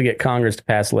unable to get Congress to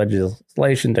pass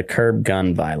legislation to curb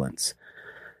gun violence.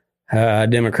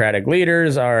 Democratic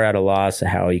leaders are at a loss to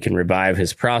how he can revive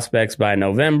his prospects by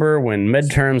November when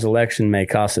midterms election may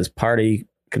cost his party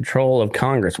control of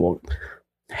Congress. Well,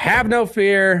 have no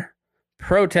fear.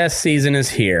 Protest season is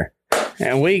here.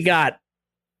 And we got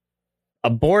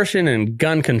abortion and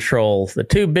gun control, the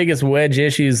two biggest wedge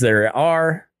issues there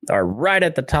are right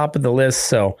at the top of the list.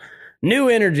 So new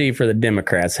energy for the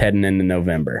Democrats heading into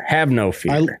November. Have no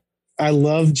fear. I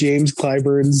love James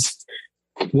Clyburn's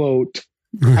quote.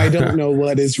 I don't know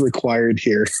what is required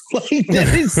here. Like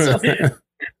that is so,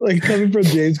 like coming from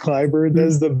James Clyburn.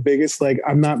 That's the biggest. Like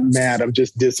I'm not mad. I'm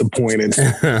just disappointed.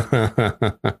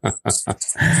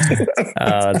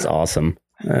 That's awesome.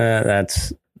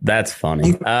 That's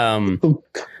funny.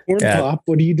 Pop,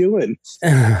 what are you doing?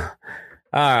 All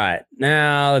right.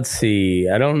 Now let's see.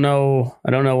 I don't know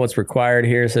what's required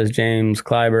here, says James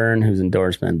Clyburn, whose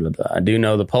endorsement. Blah, blah. I do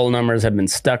know the poll numbers have been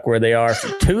stuck where they are for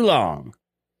too long.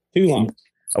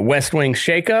 A West Wing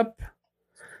shakeup.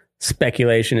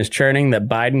 Speculation is churning that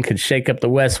Biden could shake up the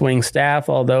West Wing staff,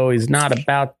 although that's not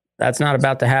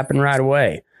about to happen right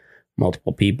away.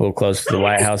 Multiple people close to the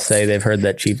White House say they've heard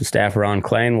that Chief of Staff Ron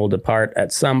Klain will depart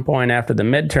at some point after the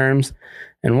midterms,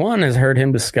 and one has heard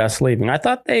him discuss leaving. I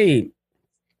thought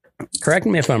correct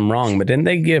me if I'm wrong, but didn't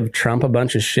they give Trump a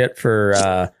bunch of shit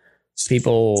for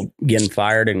people getting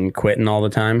fired and quitting all the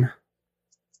time?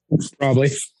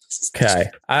 Probably. Okay.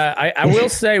 I will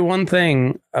say one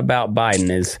thing about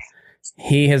Biden is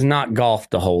he has not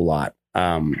golfed a whole lot.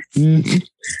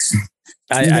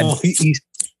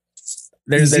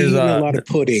 There's a lot of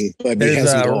pudding, but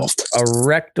there's a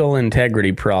rectal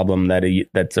integrity problem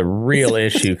that's a real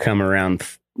issue come around,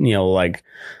 you know, like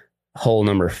hole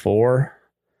number 4.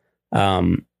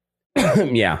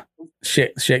 Yeah,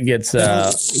 shit gets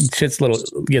a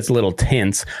little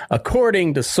tense,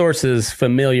 according to sources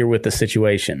familiar with the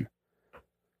situation.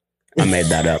 I made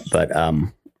that up, but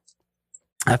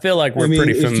I feel like we're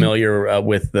pretty familiar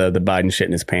with the Biden shit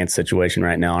in his pants situation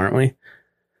right now, aren't we?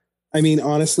 I mean,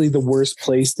 honestly, the worst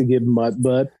place to get mud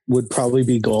butt would probably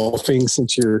be golfing,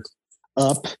 since you're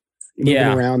up, moving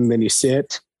around, and then you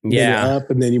sit. Yeah, you're up,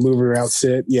 and then you move around,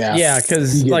 sit. Yeah,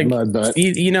 because like mud butt.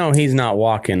 You know, he's not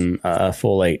walking a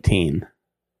full 18.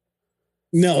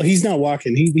 No, he's not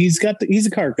walking. He's a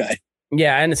car guy.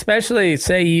 Yeah, and especially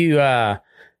say you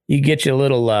get your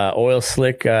little oil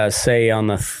slick, say on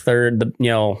the third, the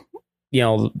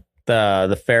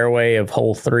fairway of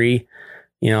hole 3.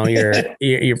 You know,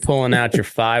 you're pulling out your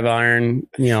 5-iron,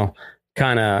 you know,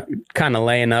 kind of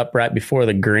laying up right before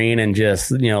the green and just,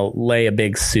 you know, lay a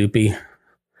big soupy.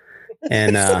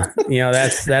 And you know,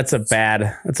 that's a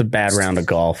bad round of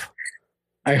golf.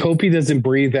 I hope he doesn't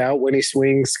breathe out when he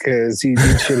swings, because he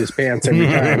shit his pants every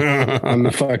time on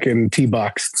the fucking tee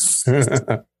box.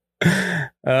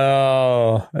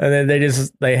 Oh, and then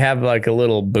they have like a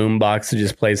little boom box that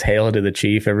just plays Hail to the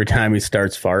Chief every time he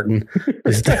starts farting,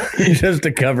 just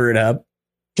to cover it up.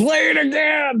 Play it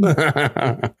again.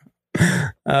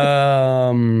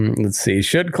 Let's see.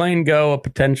 Should Klain go? A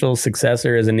potential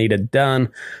successor is Anita Dunn,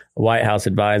 a White House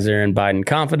advisor and Biden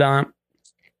confidant,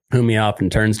 whom he often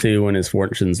turns to when his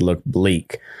fortunes look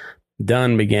bleak.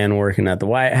 Dunn began working at the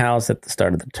White House at the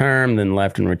start of the term, then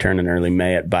left and returned in early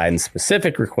May at Biden's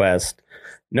specific request.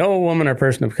 No woman or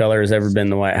person of color has ever been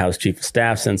the White House chief of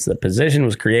staff since the position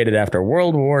was created after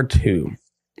World War II.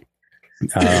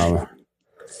 Blah,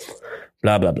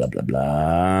 blah, blah, blah,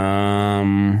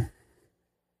 blah.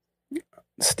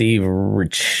 Steve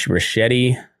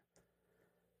Ricchetti,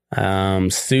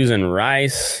 Susan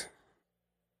Rice,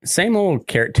 same old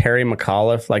Terry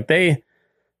McAuliffe. Like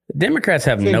Democrats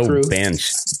have no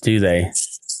bench, do they?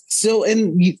 So,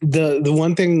 and the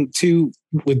one thing too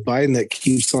with Biden that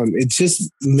keeps on, it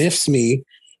just miffs me.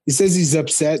 He says he's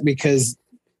upset because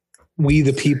we,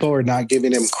 the people, are not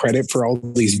giving him credit for all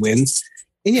these wins.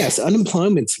 And yes,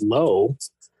 unemployment's low,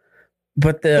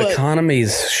 but the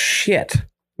economy's shit.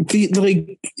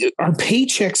 Our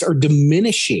paychecks are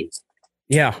diminishing.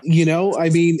 Yeah, I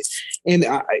mean, and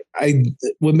I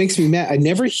what makes me mad, I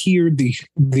never hear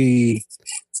the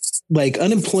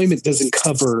unemployment doesn't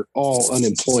cover all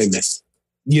unemployment.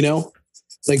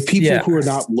 Like people who are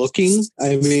not looking.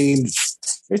 I mean,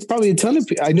 there's probably a ton of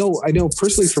people. I know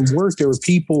personally from work, there were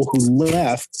people who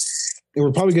left and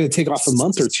were probably going to take off a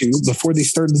month or two before they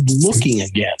started looking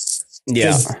again.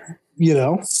 Yeah.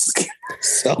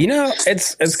 So.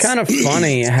 It's kind of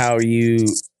funny how you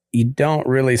don't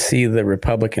really see the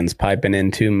Republicans piping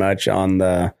in too much on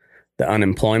the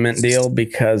unemployment deal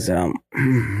because,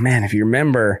 man, if you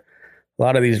remember, a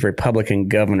lot of these Republican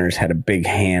governors had a big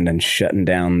hand in shutting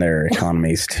down their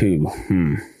economies too.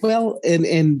 Well,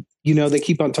 and they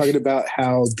keep on talking about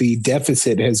how the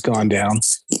deficit has gone down,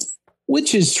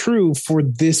 which is true for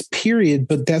this period,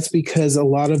 but that's because a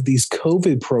lot of these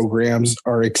COVID programs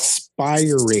are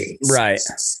expiring. Right.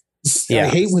 Yeah. I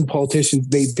hate when politicians,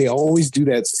 they always do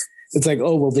that. It's like,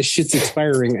 oh, well, this shit's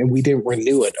expiring and we didn't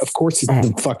renew it. Of course,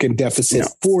 the fucking deficit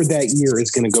for that year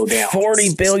is going to go down.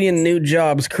 40 billion new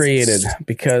jobs created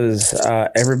because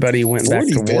everybody went back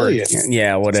to billion. Work.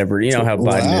 Yeah, whatever. You know how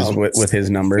Biden is with his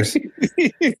numbers.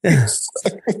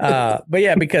 But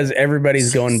yeah, because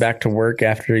everybody's going back to work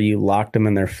after you locked them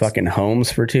in their fucking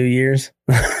homes for 2 years.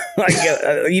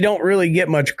 You don't really get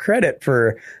much credit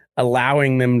for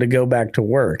allowing them to go back to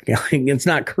work. It's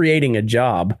not creating a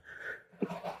job.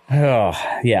 Oh,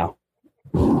 yeah.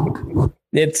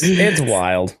 It's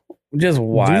wild. Just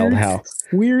wild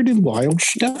weird and wild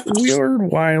stuff. Weird,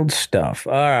 wild stuff.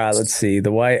 All right, let's see.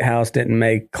 The White House didn't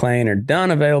make Klain or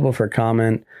Dunn available for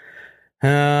comment.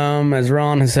 As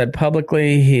Ron has said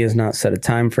publicly, he has not set a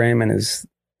time frame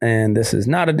and this is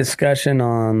not a discussion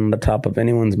on the top of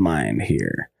anyone's mind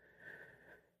here.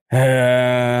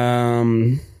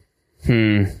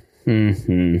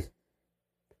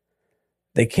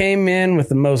 They came in with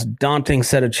the most daunting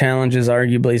set of challenges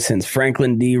arguably since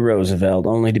Franklin D. Roosevelt,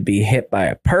 only to be hit by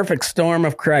a perfect storm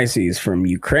of crises from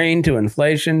Ukraine to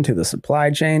inflation to the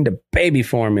supply chain to baby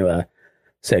formula,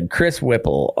 said Chris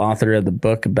Whipple, author of the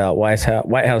book about White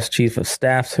House Chief of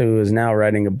Staffs, who is now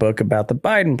writing a book about the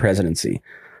Biden presidency.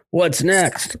 What's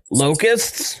next?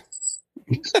 Locusts?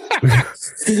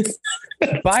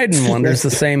 Biden wonders the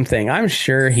same thing. I'm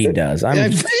sure he does.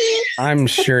 I'm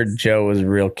sure Joe is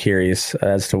real curious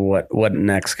as to what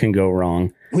next can go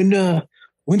wrong. When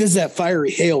does that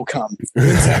fiery hail come?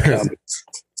 When's that come?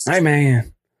 Hi,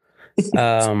 man.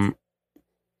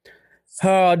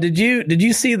 Oh, did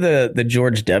you see the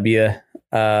George W.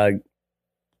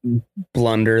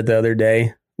 Blunder the other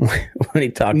day when he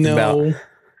talked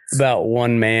about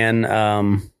one man,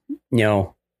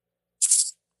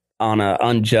 on an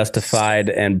unjustified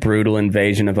and brutal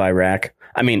invasion of Iraq?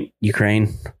 I mean,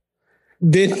 Ukraine.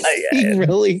 Did he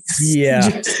really?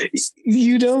 Yeah.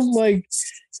 Like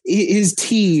his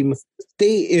team,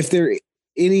 if they're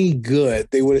any good,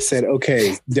 they would have said,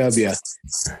 okay, W,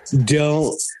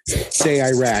 don't say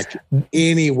Iraq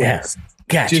anywhere. Yeah.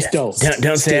 Gotcha. Just don't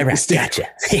say Iraq. Gotcha.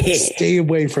 Stay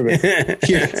away from it.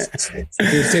 Here,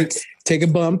 take a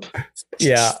bump.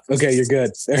 Yeah. Okay, you're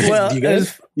good. Well, you good?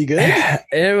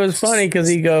 It was funny because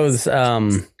he goes,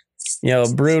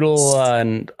 brutal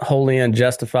and wholly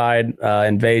unjustified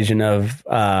invasion of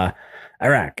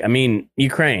Iraq. I mean,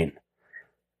 Ukraine.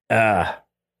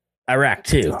 Iraq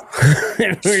too.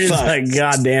 We're just like,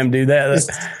 goddamn, dude.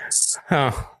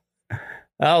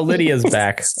 Oh, Lydia's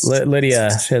back.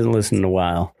 Lydia, she hasn't listened in a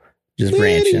while. Just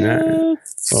ranching.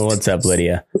 Well, what's up,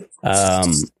 Lydia?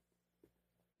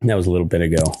 That was a little bit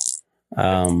ago.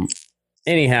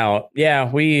 Anyhow,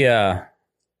 yeah, we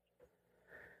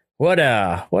what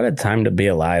a time to be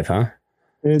alive, huh?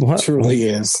 It truly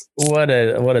is. What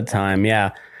a time.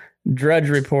 Yeah. Drudge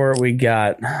Report, we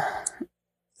got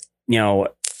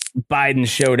Biden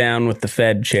showdown with the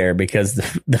Fed chair because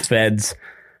the Fed's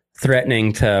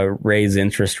threatening to raise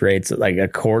interest rates at like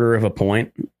 1/4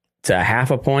 point to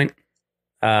 1/2 point.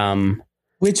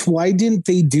 Why didn't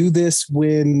they do this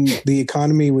when the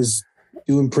economy was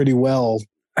doing pretty well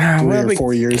 3 or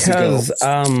 4 years ago?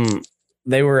 Because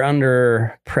they were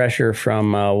under pressure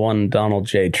from one Donald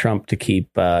J. Trump to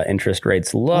keep interest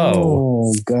rates low.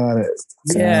 Oh, got it.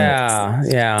 Yeah.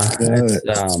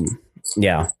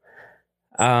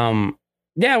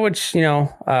 Which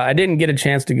I didn't get a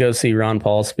chance to go see Ron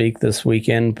Paul speak this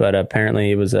weekend, but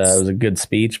apparently it was a good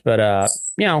speech. But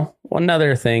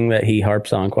another thing that he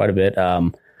harps on quite a bit,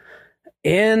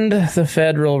 end the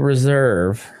Federal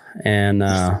Reserve, and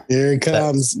here it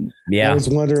comes. I was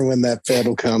wondering when that Fed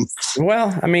will come.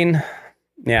 Well, I mean,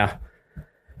 yeah.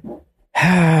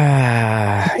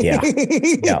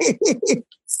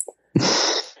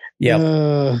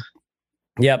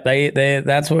 Yep. They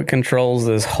that's what controls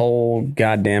this whole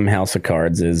goddamn house of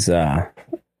cards is a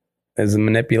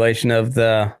manipulation of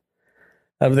the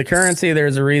currency.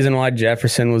 There's a reason why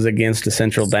Jefferson was against a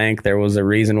central bank. There was a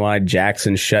reason why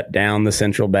Jackson shut down the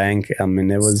central bank. I mean,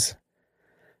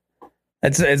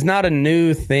 it's not a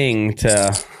new thing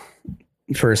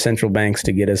for central banks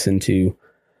to get us into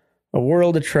a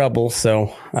world of trouble.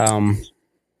 So,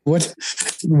 what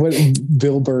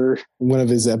Bill Burr, one of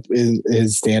his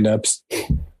stand-ups,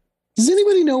 does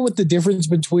anybody know what the difference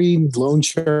between loan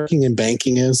sharking and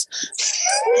banking is?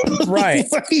 Right.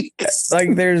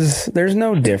 like there's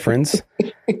no difference.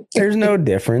 There's no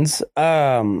difference.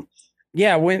 When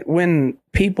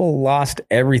people lost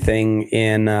everything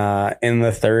in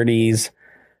the 30s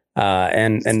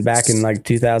and back in like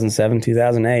 2007,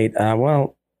 2008,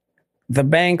 the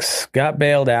banks got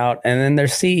bailed out, and then their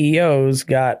CEOs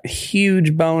got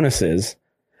huge bonuses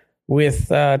with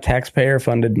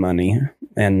taxpayer-funded money.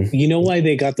 And you know why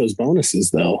they got those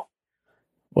bonuses, though?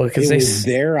 Well, because it was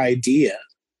their idea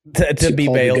to be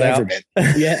bailed out.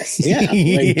 Yes,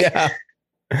 yeah,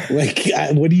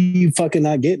 what are you fucking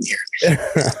not getting here?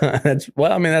 That's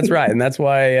right, and that's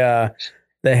why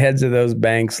the heads of those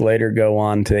banks later go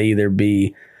on to either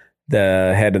be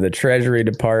the head of the Treasury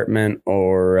Department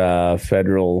or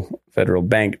federal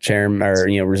bank chairman, or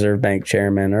Reserve Bank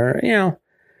chairman, or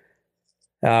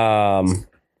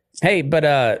hey,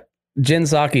 but Jen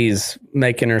Psaki's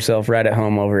making herself right at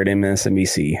home over at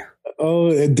MSNBC.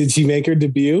 Oh, did she make her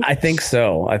debut? I think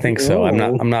so. Oh.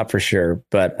 I'm not for sure,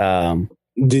 but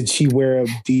did she wear a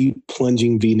deep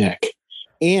plunging V-neck?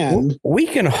 And we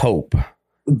can hope.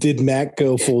 Did Matt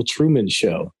go full Truman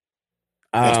Show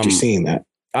after seeing that?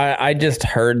 I just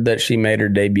heard that she made her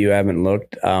debut. I haven't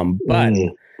looked. But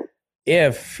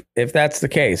if that's the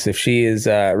case, if she is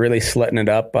really slutting it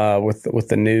up with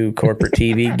the new corporate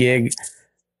TV gig,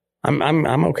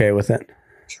 I'm okay with it.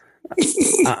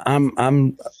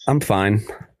 I'm fine.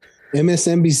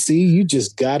 MSNBC, you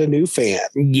just got a new fan.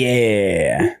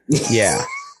 Yeah.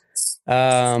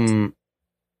 I'm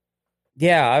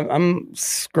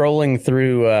scrolling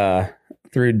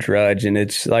through Drudge, and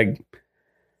it's like.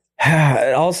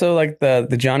 Also, like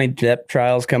the Johnny Depp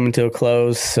trials coming to a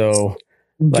close, so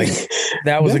like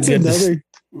that was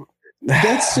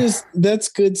that's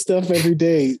good stuff every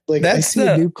day. Like I see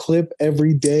a new clip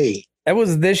every day. That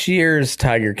was this year's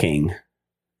Tiger King.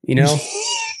 Do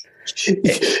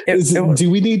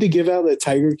we need to give out the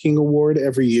Tiger King award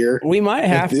every year? We might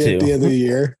have to at the end of the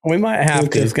year. We might have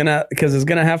to. It's gonna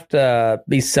have to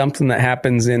be something that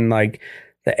happens in like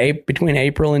between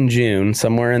April and June,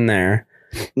 somewhere in there.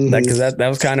 Because that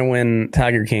was kind of when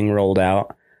Tiger King rolled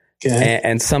out,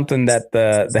 and something that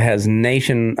has a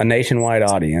nationwide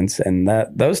audience, and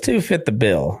that those two fit the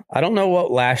bill. I don't know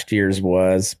what last year's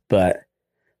was, but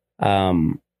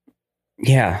Johnny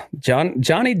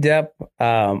Depp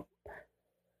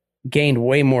gained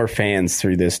way more fans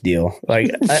through this deal.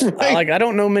 Like I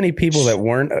don't know many people that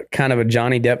weren't kind of a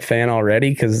Johnny Depp fan already,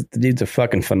 because the dude's a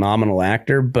fucking phenomenal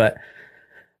actor, but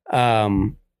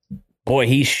boy,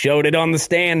 he showed it on the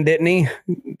stand, didn't he?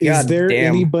 Is there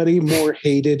anybody more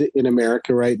hated in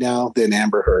America right now than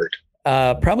Amber Heard?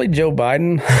 Probably Joe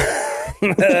Biden.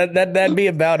 That'd be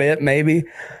about it, maybe.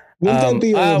 Wouldn't that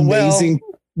be an amazing?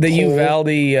 The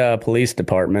Uvalde Police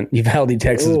Department, Uvalde,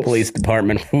 Texas Police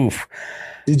Department. Oof.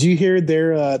 Did you hear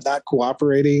they're not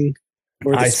cooperating,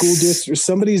 or the school district?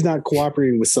 Somebody's not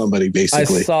cooperating with somebody.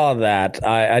 Basically, I saw that.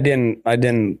 I didn't. I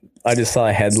just saw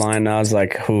a headline, and I was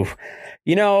like, oof.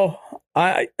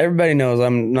 everybody knows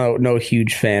I'm no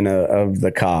huge fan of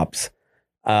the cops.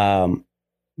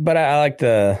 But I like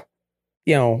to,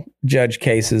 judge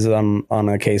cases on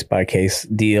a case by case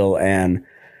deal. And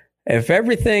if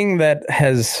everything that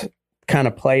has kind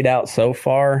of played out so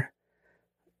far,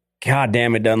 God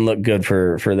damn, it doesn't look good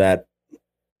for that.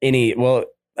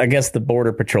 I guess the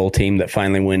Border Patrol team that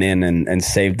finally went in and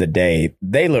saved the day,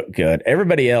 they look good.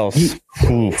 Everybody else,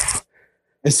 oof.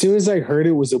 As soon as I heard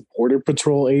it was a Border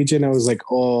Patrol agent, I was like,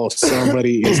 oh,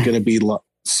 somebody is going to be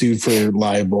sued for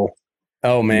libel.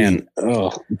 Oh, man.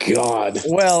 Oh, God.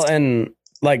 Well, and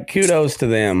like, kudos to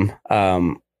them.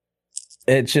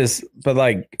 It's just, but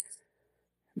like,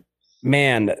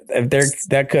 man,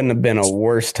 that couldn't have been a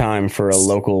worse time for a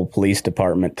local police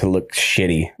department to look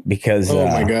shitty because, oh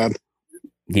my God.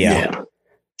 Yeah.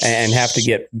 And have to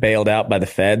get bailed out by the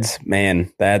feds.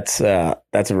 Man, that's a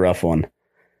rough one.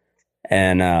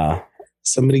 And,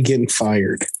 somebody getting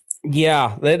fired.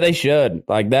 Yeah, they should.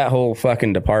 Like, that whole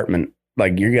fucking department,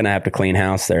 like, you're going to have to clean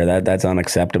house there. That's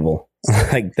unacceptable.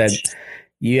 Like, that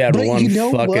you had one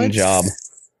fucking job.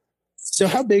 So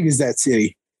how big is that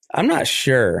city? I'm not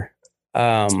sure.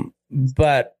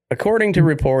 But according to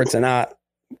reports, and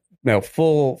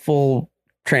full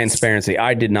transparency,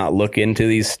 I did not look into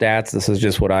these stats. This is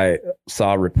just what I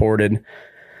saw reported.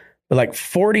 But like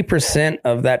 40%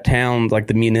 of that town, like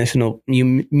the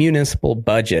municipal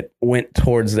budget, went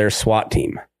towards their SWAT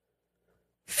team.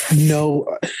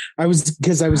 No, I was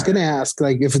going to ask,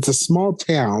 like, if it's a small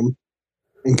town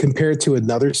and compared to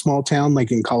another small town,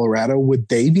 like in Colorado, would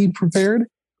they be prepared?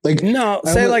 Like, no,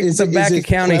 say like the Baca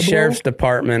County Pueblo? Sheriff's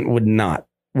Department would not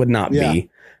be.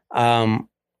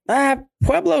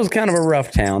 Pueblo's kind of a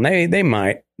rough town. They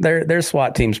might their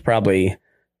SWAT team's probably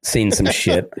seen some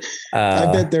shit.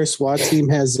 I bet their SWAT team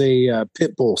has a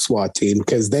pit bull SWAT team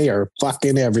because they are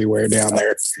fucking everywhere down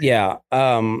there. Yeah.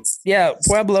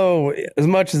 Pueblo, as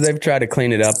much as they've tried to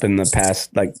clean it up in the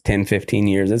past like 10, 15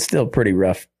 years, it's still a pretty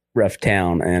rough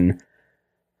town. And,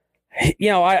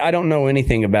 I don't know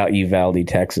anything about Uvalde,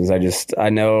 Texas. I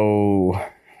know,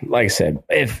 like I said,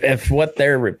 if what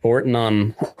they're reporting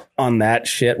on that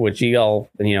shit, which you all,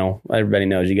 everybody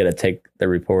knows you got to take the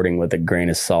reporting with a grain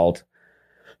of salt.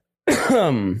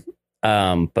 But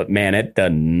man, it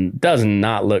does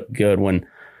not look good when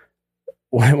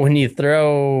you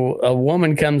throw a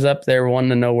woman comes up there wanting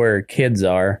to know where her kids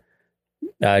are.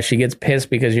 She gets pissed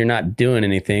because you're not doing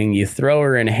anything. You throw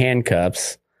her in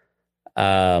handcuffs.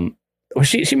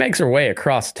 She makes her way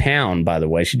across town, by the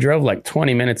way. She drove like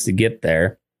 20 minutes to get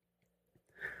there.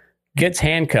 Gets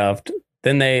handcuffed.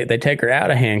 Then they take her out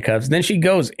of handcuffs. Then she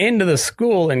goes into the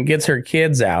school and gets her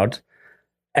kids out.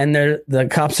 And the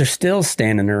cops are still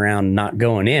standing around, not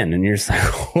going in. And you're just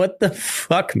like, what the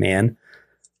fuck, man?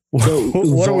 So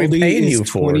what are we paying you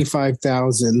for?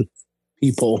 25,000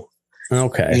 people.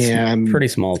 Okay. And pretty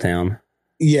small town.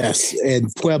 Yes.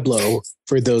 And Pueblo,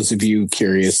 for those of you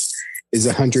curious, is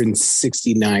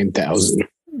 169,000.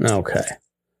 Okay.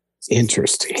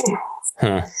 Interesting.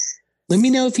 Huh. Let me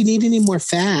know if you need any more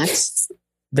facts.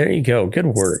 There you go. Good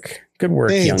work. Good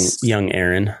work, young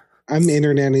Aaron. I'm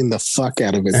interneting the fuck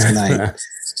out of it tonight.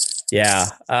 Yeah.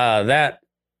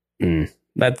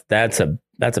 That's a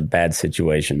bad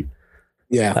situation.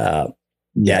 Yeah.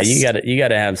 Yeah. You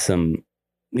gotta have some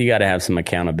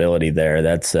accountability there.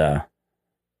 That's,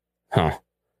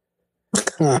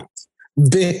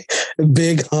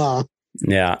 Big, huh?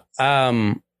 Yeah.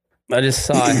 I just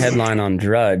saw a headline on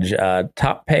Drudge.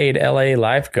 Top paid LA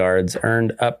lifeguards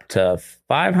earned up to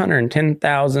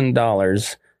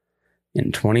 $510,000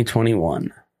 in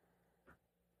 2021.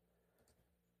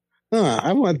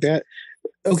 I want that.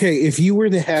 Okay, if you were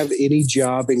to have any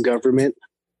job in government,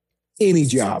 any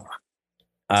job,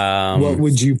 what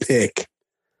would you pick?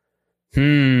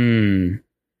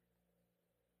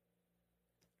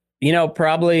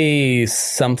 Probably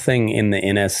something in the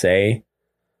NSA.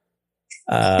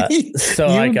 So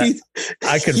I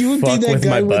could fuck with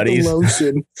my buddies.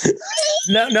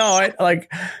 No,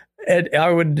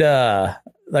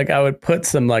 I would put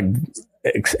some like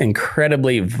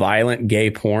incredibly violent gay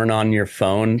porn on your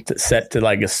phone set to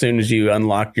like as soon as you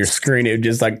unlock your screen, it would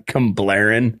just like come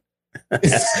blaring.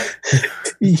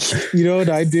 You know what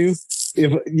I'd do?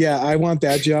 I want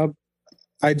that job.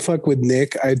 I'd fuck with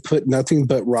Nick. I'd put nothing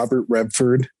but Robert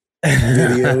Redford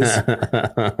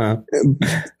videos.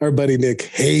 Our buddy Nick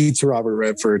hates Robert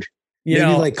Redford. Maybe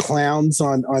like clowns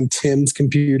on Tim's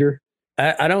computer.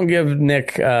 I don't give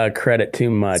Nick credit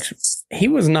too much. He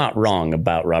was not wrong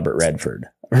about Robert Redford.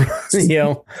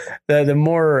 The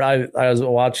more I was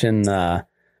watching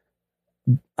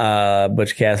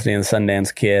Butch Cassidy and the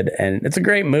Sundance Kid, and it's a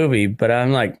great movie, but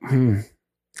I'm like,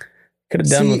 Could have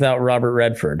done without Robert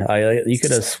Redford. You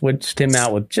could have switched him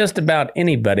out with just about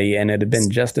anybody, and it'd have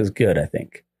been just as good, I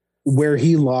think. Where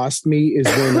he lost me is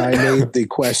when I made the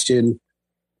question,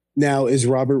 now, is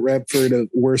Robert Redford a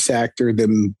worse actor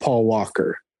than Paul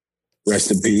Walker?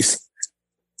 Rest in peace.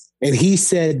 And he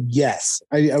said yes.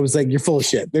 I was like, you're full of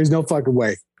shit. There's no fucking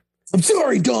way. I'm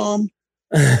sorry, Dom.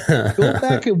 Go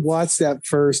back and watch the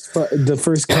first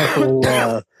couple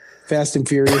Fast and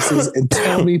Furiouses and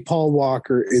tell me Paul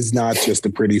Walker is not just a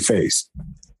pretty face.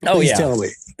 Please tell me.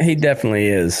 He definitely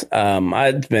is.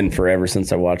 It's been forever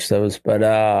since I watched those,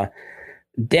 but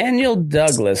Daniel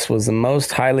Douglas was the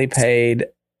most highly paid,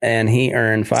 and he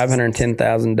earned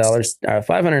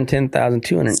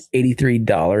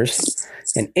 $510,283,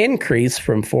 an increase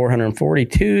from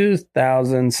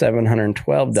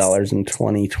 $442,712 in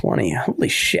 2020. Holy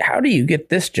shit! How do you get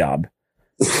this job?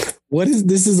 What is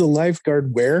this? Is a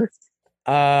lifeguard where?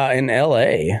 In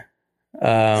L.A.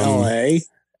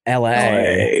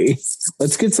 L.A.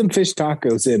 Let's get some fish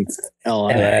tacos in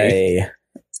L.A.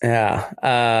 Yeah.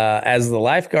 As the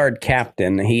lifeguard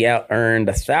captain, he out earned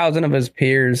 1,000 of his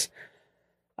peers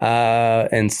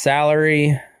in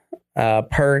salary,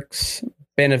 perks,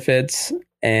 benefits,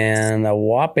 and a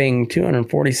whopping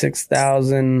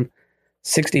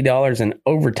 $246,060 in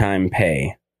overtime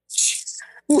pay.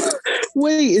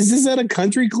 Wait, is this at a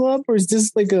country club or is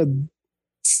this like a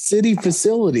city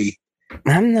facility?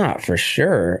 I'm not for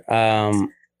sure.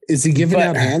 Is he giving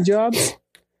out hand jobs?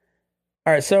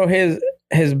 All right, so his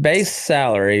base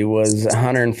salary was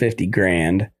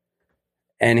 $150,000,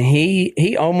 and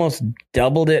he almost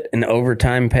doubled it in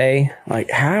overtime pay.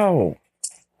 Like, how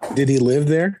did he live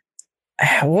there?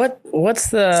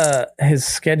 What's his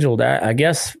scheduled? I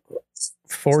guess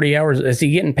 40 hours. Is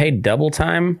he getting paid double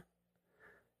time?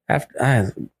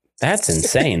 After that's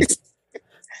insane.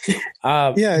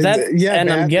 I'm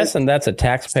guessing that's a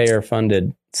taxpayer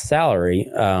funded salary.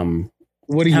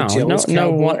 What are you jealous?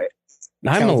 Cowboy,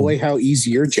 how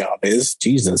easy your job is.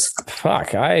 Jesus.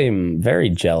 Fuck, I'm very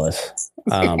jealous.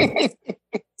 The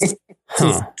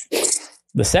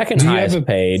second highest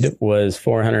paid was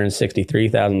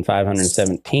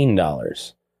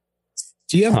 $463,517.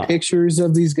 Do you have pictures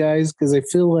of these guys? Because I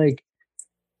feel like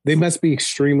they must be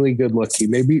extremely good looking.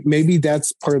 Maybe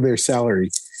that's part of their salary.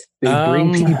 They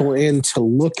bring people in to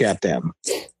look at them.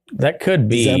 That could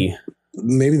be.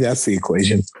 Maybe that's the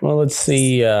equation. Well, let's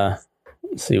see.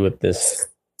 See what this.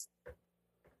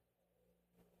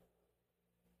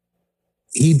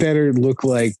 He better look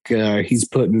like he's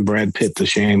putting Brad Pitt to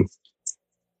shame.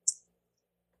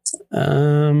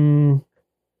 Said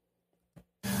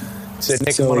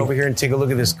Nick, come on over here and take a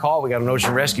look at this call. We got an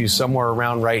ocean rescue somewhere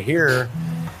around right here.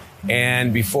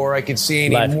 And before I could see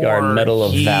any lifeguard more, Medal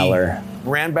of Valor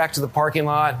ran back to the parking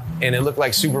lot, and it looked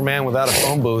like Superman without a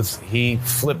phone booth. He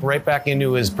flipped right back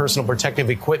into his personal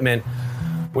protective equipment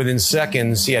within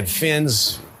seconds. He had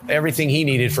fins, everything he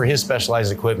needed for his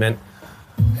specialized equipment.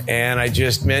 And I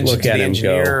just mentioned to the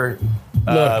engineer,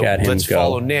 let's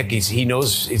follow Nick. He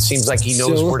knows. It seems like he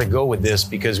knows where to go with this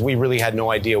because we really had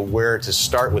no idea where to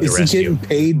start with the rescue. Is he getting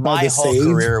paid by My whole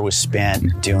career was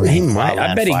spent doing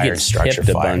I bet he gets tipped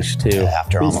a bunch too.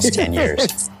 After almost 10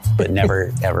 years, but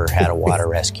never ever had a water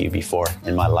rescue before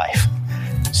in my life.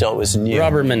 So it was new.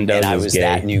 Robert Mendoza, and I was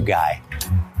that new guy.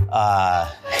 I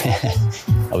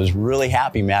was really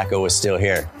happy Mako was still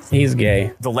here. He's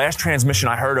gay. The last transmission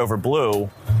I heard over Blue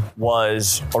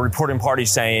was a reporting party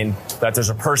saying that there's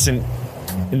a person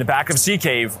in the back of Sea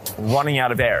Cave running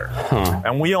out of air.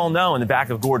 And we all know in the back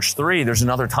of Gorge 3, there's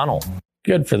another tunnel.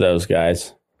 Good for those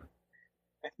guys.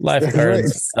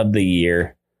 Lifeguards of the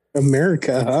year.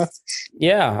 America, huh?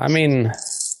 Yeah, I mean,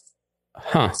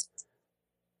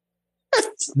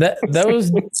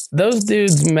 those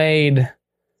dudes made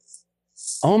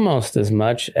almost as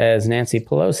much as Nancy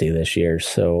Pelosi this year.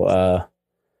 So,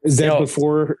 is that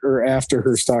before or after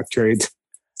her stock trades?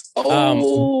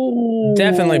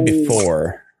 Definitely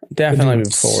before. Definitely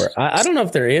before. I don't know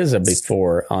if there is a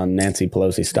before on Nancy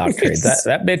Pelosi stock trades.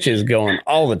 That bitch is going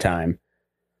all the time.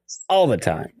 All the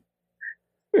time.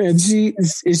 And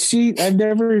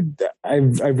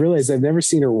I've realized I've never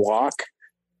seen her walk.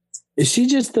 Is she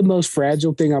just the most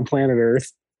fragile thing on planet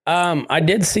Earth? I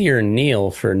did see her kneel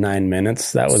for 9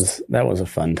 minutes. That was a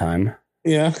fun time.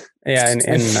 Yeah. Yeah.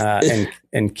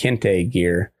 In Kente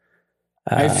gear.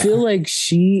 I feel like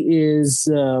she is,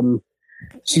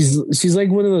 she's like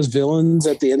one of those villains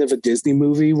at the end of a Disney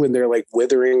movie when they're like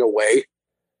withering away,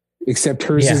 except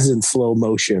hers is in slow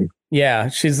motion. Yeah.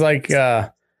 She's like,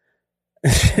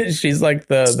 she's like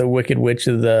the Wicked Witch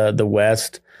of the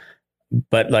West,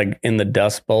 but like in the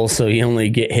Dust Bowl. So you only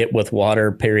get hit with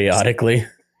water periodically.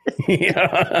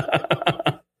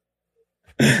 Yeah.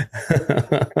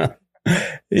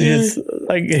 It's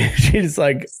like she just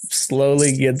like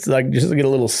slowly gets like just get a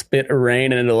little spit of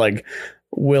rain and it'll like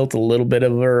wilt a little bit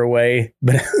of her away,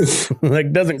 but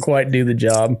like doesn't quite do the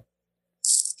job.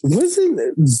 Was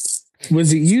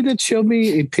it you that showed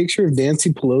me a picture of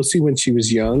Nancy Pelosi when she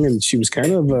was young and she was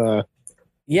kind of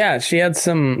Yeah, she had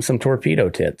some torpedo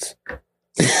tits.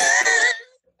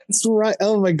 That's right.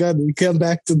 Oh my God, we come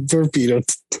back to torpedo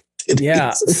titties.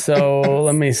 Yeah, so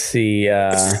let me see.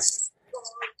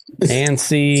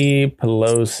 Nancy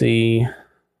Pelosi,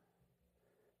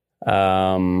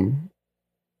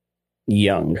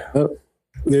 young. Oh,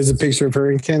 there's a picture of her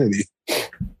and Kennedy.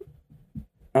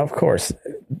 Of course.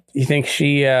 You think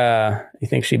she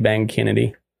banged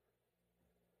Kennedy?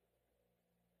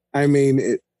 I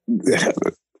mean,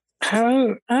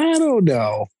 I don't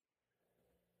know.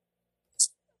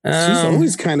 She's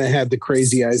always kind of had the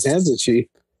crazy eyes, hasn't she?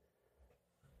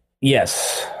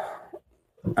 Yes.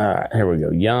 Here we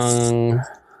go. Young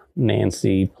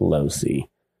Nancy Pelosi.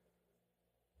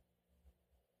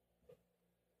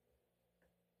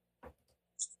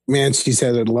 Man, she's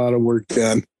had a lot of work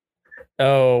done.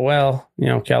 Oh, well,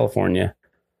 California.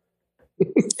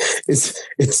 It's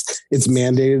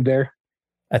mandated there.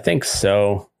 I think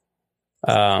so.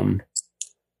 Yeah,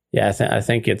 I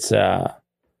think it's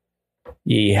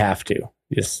you have to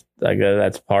just like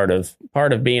that's part of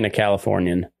being a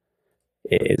Californian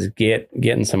is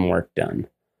getting some work done.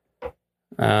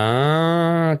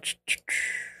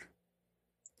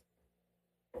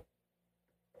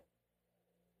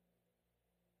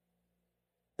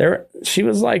 She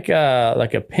was like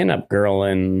a pinup girl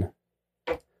in.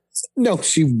 No,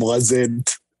 she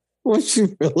wasn't. Was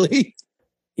she really?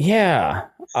 Yeah.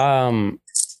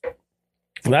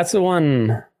 That's the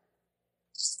one.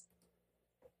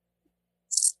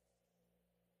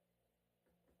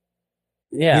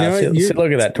 Yeah, see,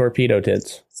 look at that torpedo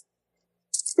tits.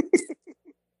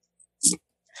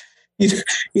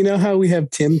 You know how we have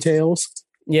Tim Tails?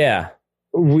 Yeah.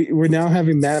 We're now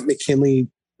having Matt McKinley.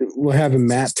 We're having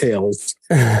Matt Tails.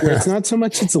 Where it's not so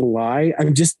much it's a lie.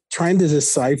 I'm just trying to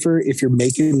decipher if you're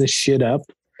making this shit up.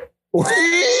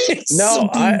 No,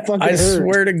 I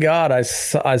swear to God, I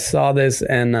saw this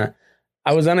and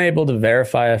I was unable to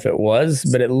verify if it was,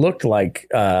 but it looked like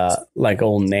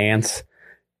old Nance.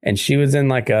 And she was in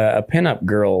like a pinup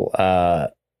girl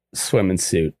swimming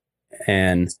suit.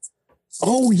 And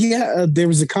oh yeah, there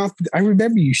was I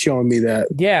remember you showing me that.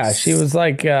 Yeah, she was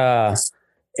like I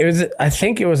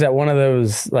think it was at one of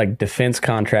those like defense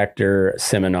contractor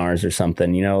seminars or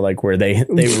something, like where they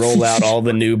roll out all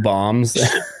the new bombs.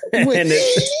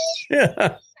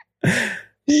 Yeah.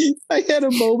 I had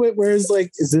a moment where it's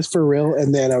like, is this for real?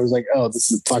 And then I was like, oh, this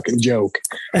is a fucking joke.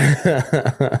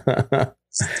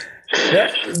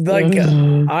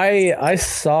 I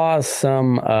saw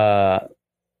some it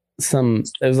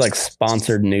was like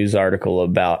sponsored news article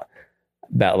about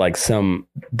like some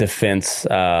defense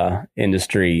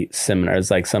industry seminars,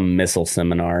 like some missile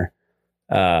seminar.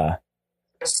 I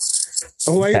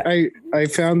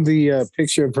found the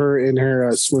picture of her in her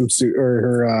swimsuit or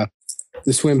her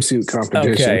the swimsuit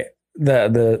competition. Okay,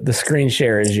 the screen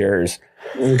share is yours.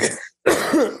 Okay.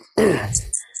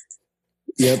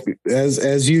 Yep,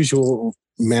 as usual,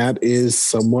 Matt is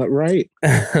somewhat right.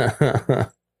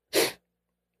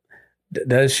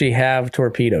 Does she have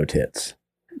torpedo tits?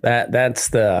 That's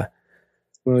the.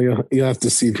 Well, you'll have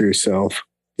to see for yourself.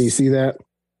 Can you see that?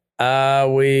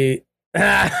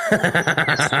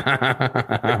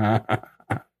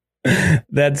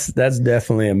 That's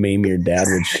definitely a meme your dad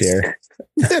would share.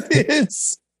 That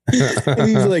is. And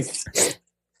he's like,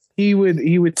 he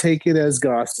would take it as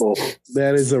gospel.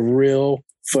 That is a real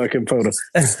fucking photo.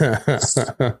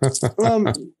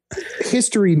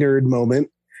 History nerd moment.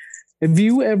 Have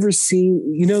you ever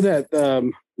seen,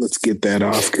 that, let's get that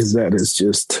off because that is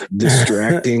just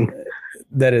distracting.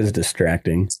 That is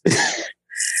distracting.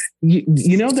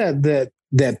 You know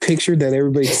that picture that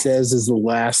everybody says is the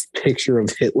last picture of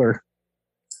Hitler?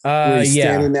 He's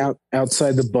standing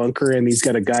outside the bunker and he's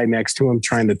got a guy next to him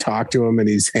trying to talk to him and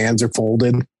his hands are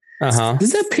folded. Uh-huh.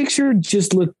 Does that picture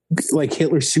just look like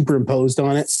Hitler superimposed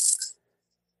on it?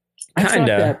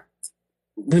 Kinda.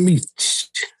 Let me.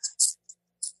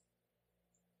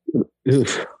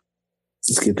 Oof.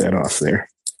 Let's get that off there.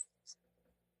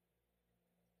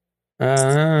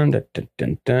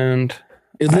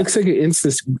 It looks like an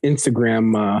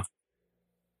Instagram.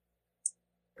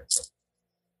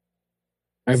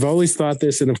 I've always thought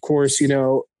this, and of course,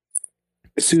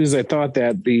 as soon as I thought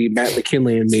that, the Matt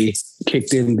McKinley and me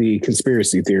kicked in the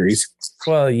conspiracy theories.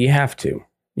 Well, you have to.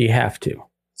 All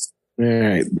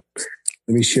right.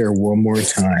 Let me share one more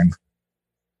time.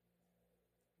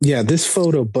 Yeah, this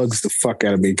photo bugs the fuck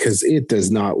out of me because it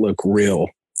does not look real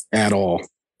at all.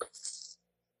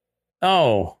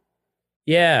 Oh,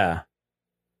 yeah.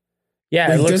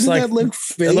 Yeah, Like, doesn't that look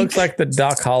fake? It looks like the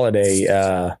Doc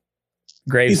Holliday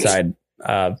graveside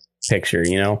picture,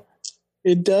 you know?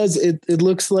 It does. It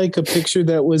looks like a picture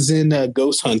that was in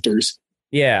Ghost Hunters.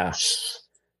 Yeah.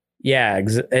 Yeah,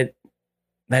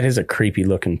 that is a creepy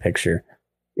looking picture.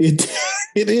 It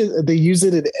is. They use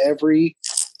it in every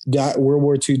World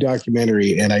War II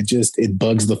documentary, and it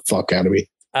bugs the fuck out of me.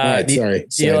 Sorry.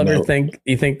 Do you ever think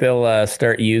they'll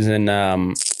start using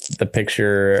the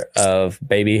picture of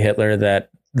baby Hitler that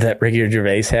Ricky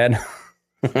Gervais had?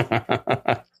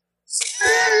 I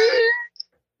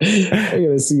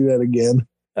gotta see that again.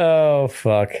 Oh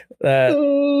fuck.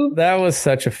 That was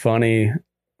such a funny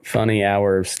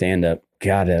hour of stand-up.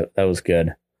 God, that was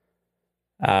good.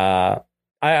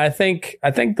 I think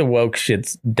the woke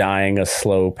shit's dying a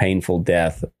slow, painful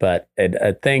death, but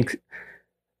thank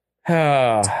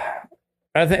God.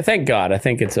 I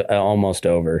think it's almost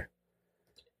over.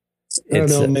 I don't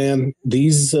know, man.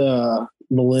 These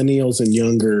millennials and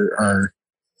younger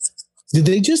did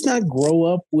they just not grow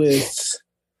up with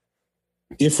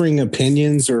differing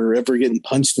opinions or ever getting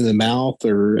punched in the mouth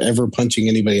or ever punching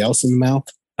anybody else in the mouth?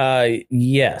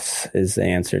 Yes, is the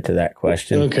answer to that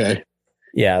question. Okay.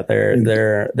 Yeah,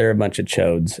 they're a bunch of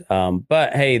chodes.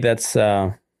 But hey, that's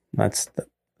I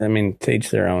mean, to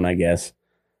each their own, I guess.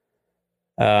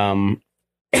 Yeah,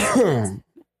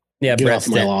 Get off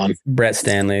my lawn. Brett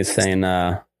Stanley is saying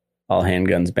all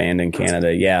handguns banned in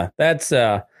Canada. Yeah, that's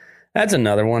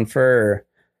another one for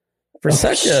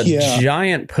such a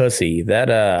giant pussy.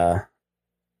 That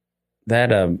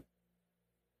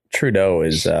Trudeau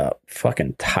is a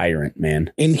fucking tyrant,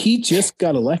 man. And he just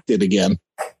got elected again.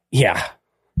 Yeah.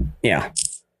 Yeah.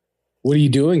 What are you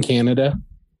doing, Canada?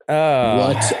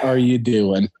 What are you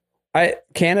doing?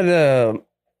 Canada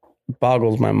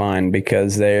boggles my mind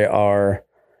because they're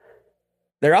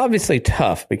obviously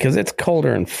tough because it's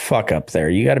colder and fuck up there.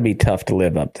 You got to be tough to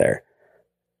live up there.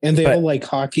 And they all like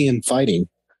hockey and fighting.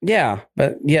 Yeah,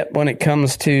 but yet when it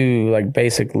comes to like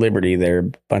basic liberty, they're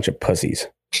a bunch of pussies.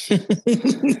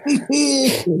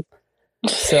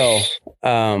 So,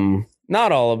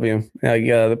 not all of you.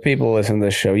 The people listen to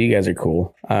this show, you guys are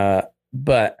cool.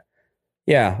 But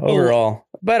yeah, overall.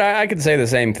 But I could say the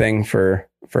same thing for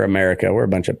America. We're a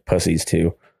bunch of pussies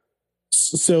too.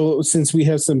 So since we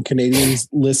have some Canadians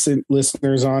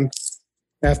listeners on,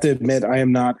 I have to admit I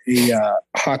am not a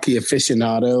hockey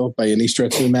aficionado by any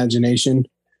stretch of the imagination.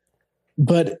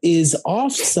 But is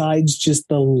offsides just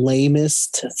the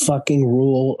lamest fucking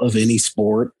rule of any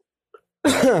sport?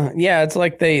 Yeah, it's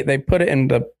like they put it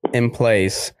in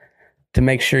place to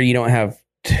make sure you don't have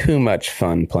too much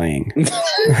fun playing.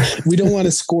 We don't want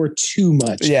to score too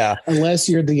much. Yeah. Unless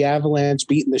you're the Avalanche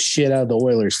beating the shit out of the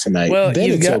Oilers tonight. Well,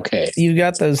 then it's okay. You've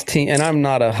got those teams, and I'm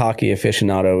not a hockey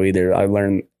aficionado either. I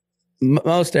learned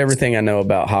most everything I know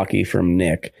about hockey from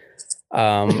Nick.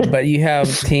 But you have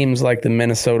teams like the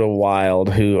Minnesota Wild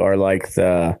who are like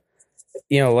the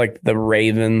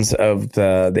Ravens of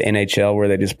the NHL, where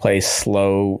they just play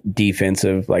slow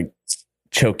defensive, like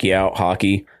choke you out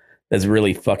hockey. That's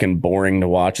really fucking boring to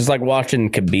watch. It's like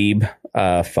watching Khabib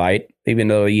fight, even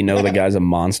though you know the guy's a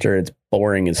monster. It's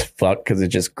boring as fuck because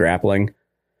it's just grappling.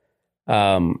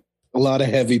 A lot of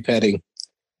heavy petting.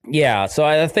 Yeah, so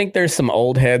I think there's some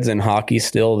old heads in hockey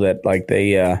still that like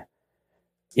they.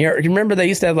 You remember they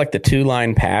used to have like the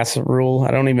 2-line pass rule.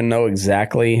 I don't even know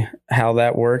exactly how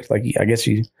that worked. Like I guess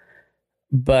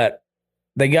but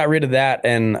they got rid of that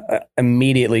and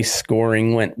immediately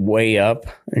scoring went way up.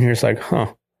 And you're just like,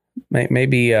 huh.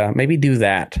 Maybe do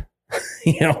that.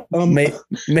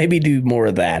 Maybe do more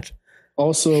of that.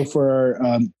 Also, for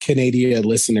our Canadian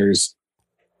listeners,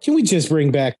 can we just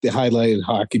bring back the highlighted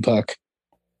hockey puck?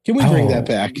 Can we bring that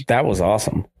back? That was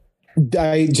awesome.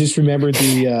 I just remember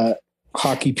the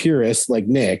hockey purists like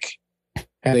Nick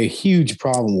had a huge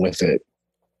problem with it.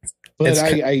 But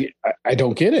I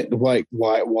don't get it. Why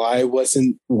was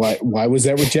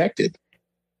that rejected?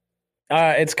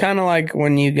 It's kind of like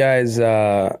when you guys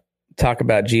talk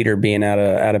about Jeter being out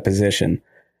of position.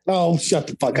 Oh, shut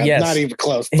the fuck up. Yes, not even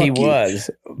close. He was,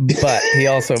 but he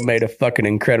also made a fucking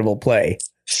incredible play.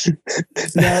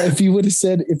 Now, if you would have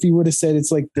said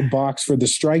it's like the box for the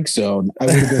strike zone, I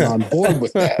would have been on board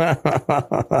with that.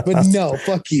 But no,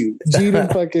 fuck you. Jeter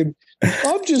fucking,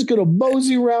 I'm just going to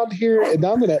mosey around here and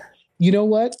I'm going to, you know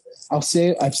what? I've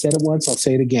said it once, I'll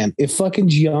say it again. If fucking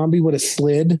Giambi would have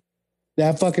slid,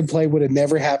 that fucking play would have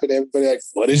never happened. Everybody like,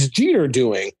 what is Jeter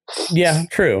doing? Yeah,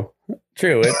 true.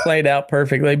 It played out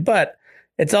perfectly. But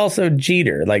it's also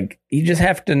Jeter. Like, you just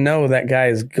have to know that guy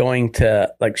is going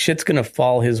to, like, shit's going to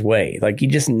fall his way. Like, you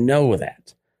just know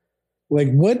that.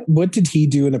 Like, what did he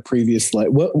do in a previous life?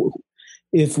 What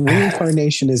if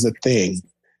reincarnation is a thing?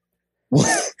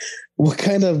 What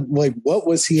kind of, like, what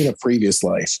was he in a previous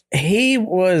life? He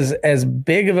was as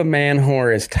big of a man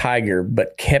whore as Tiger,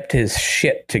 but kept his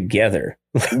shit together.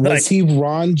 Was he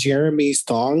Ron Jeremy's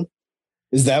thong?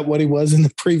 Is that what he was in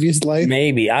the previous life?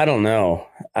 Maybe. I don't know.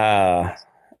 I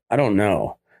don't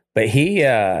know. But he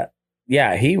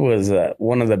was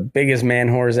one of the biggest man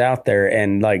whores out there.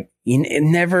 And like,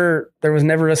 there was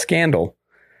never a scandal.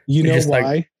 You know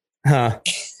why?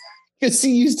 Because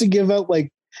he used to give out like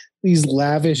these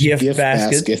lavish gift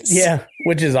baskets. Yeah,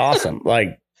 which is awesome.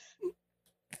 Like,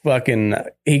 fucking,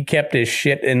 he kept his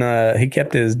shit he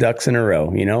kept his ducks in a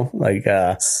row, you know? Like,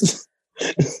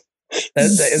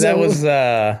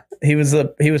 he was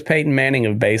Peyton Manning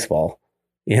of baseball,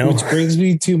 you know? Which brings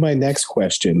me to my next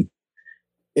question.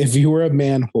 If you were a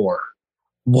man whore,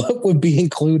 what would be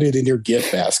included in your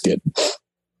gift basket?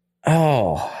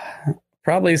 Oh,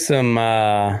 probably some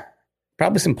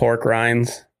pork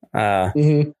rinds.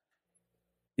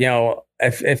 You know,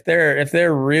 if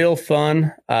they're real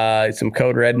fun, some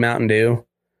Code Red Mountain Dew.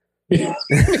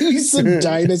 Maybe some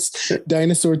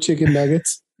dinosaur chicken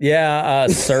nuggets. Yeah,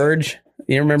 Surge.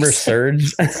 You remember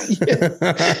Surge?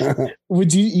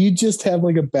 Would you just have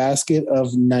like a basket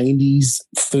of 90s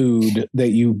food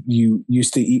that you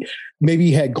used to eat? Maybe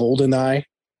you had GoldenEye.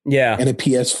 Yeah. And a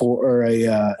PS4 or a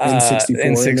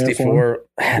N64.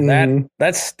 N64.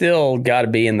 That's still got to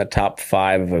be in the top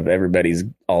 5 of everybody's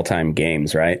all-time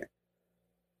games, right?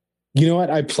 You know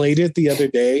what? I played it the other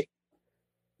day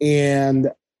and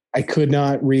I could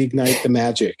not reignite the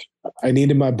magic. I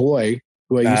needed my boy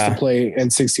who I used to play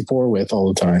N64 with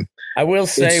all the time. I will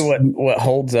say what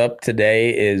holds up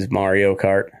today is Mario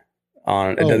Kart.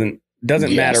 It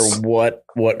doesn't matter what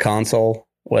console,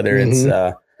 whether it's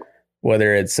Super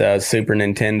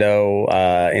Nintendo,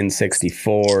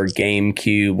 N64,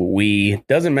 GameCube, Wii,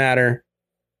 doesn't matter.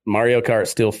 Mario Kart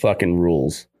still fucking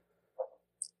rules.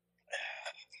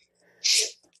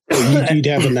 You'd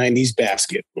have a 90s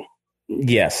basket.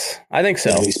 Yes, I think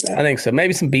so.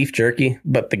 Maybe some beef jerky,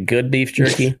 but the good beef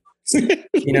jerky.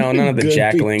 You know, none of the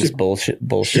Jack Link's bullshit.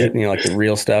 You know, like the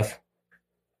real stuff.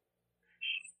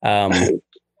 I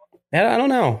don't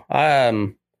know.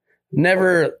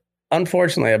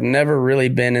 Unfortunately, I've never really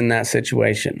been in that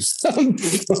situation. So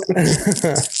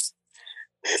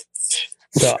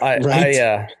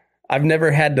I've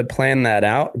never had to plan that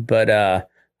out, but I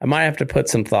might have to put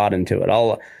some thought into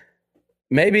it.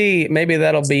 Maybe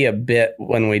that'll be a bit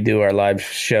when we do our live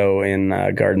show in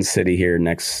Garden City here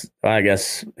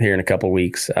here in a couple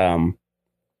weeks. I want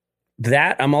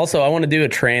to do a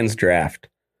trans draft.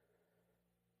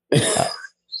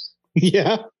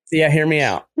 Yeah, hear me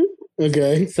out.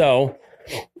 Okay. So,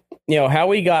 you know, how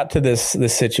we got to this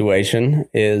situation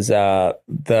is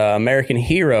the American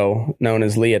hero known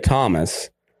as Leah Thomas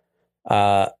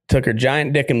took her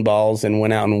giant dick and balls and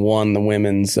went out and won the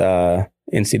women's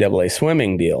NCAA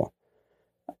swimming deal.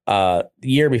 The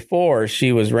year before,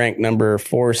 she was ranked number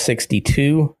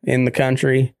 462 in the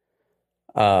country.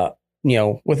 You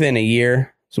know, within a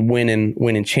year, so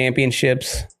winning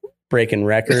championships, breaking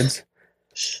records.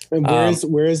 And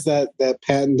where is that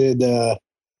patented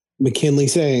McKinley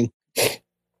saying?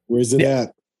 Where's it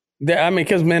at? I mean,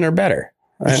 because men are better.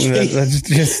 That's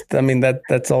just. I mean,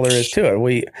 that's all there is to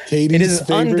it. It is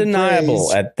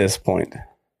undeniable phrase. At this point.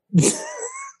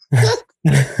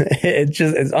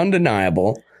 It's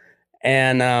undeniable,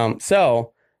 and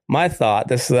so my thought.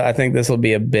 I think this will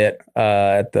be a bit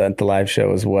at the live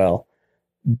show as well.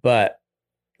 But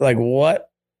like, what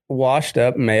washed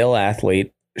up male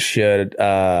athlete should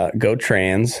go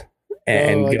trans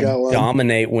and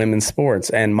dominate women's sports?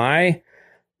 And my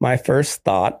first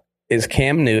thought is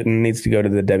Cam Newton needs to go to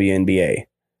the WNBA.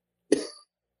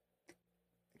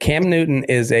 Cam Newton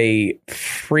is a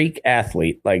freak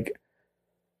athlete, like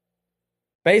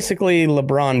basically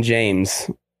LeBron James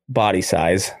body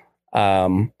size.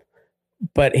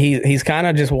 But he's kind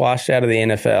of just washed out of the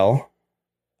NFL,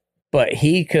 but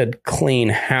he could clean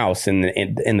house in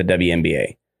the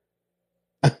WNBA.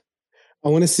 I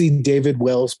want to see David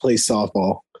Wells play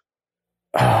softball.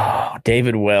 Oh,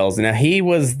 David Wells. Now, he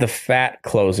was the fat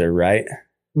closer, right?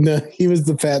 No, he was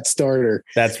the fat starter.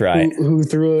 That's right. Who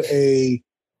threw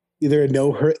either a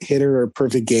no-hitter or a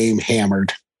perfect game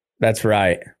hammered. That's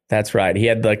right. He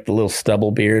had like the little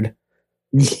stubble beard.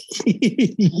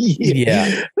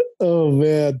 Yeah. Oh,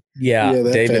 man. Yeah,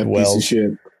 that David Wells. Piece of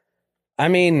shit. I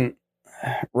mean,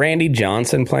 Randy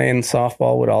Johnson playing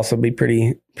softball would also be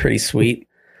pretty sweet.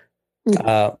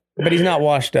 but he's not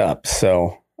washed up.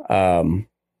 So,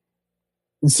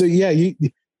 So yeah,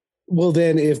 well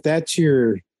then if that's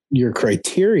your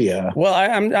criteria. Well,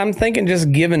 I'm thinking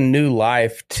just giving new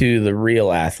life to the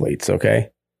real athletes. Okay.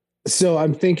 So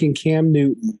I'm thinking Cam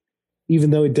Newton,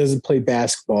 even though he doesn't play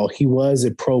basketball, he was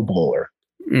a Pro Bowler.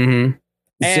 Mm-hmm.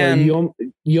 And so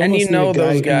you and you know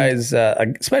those guys,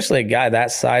 especially a guy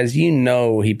that size, you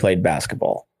know he played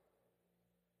basketball.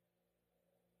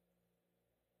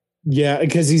 Yeah,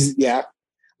 because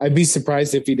I'd be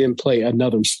surprised if he didn't play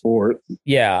another sport.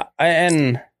 Yeah,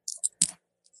 and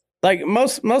like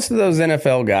most of those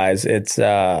NFL guys, it's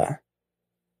the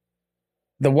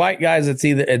white guys.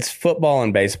 It's football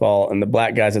and baseball, and the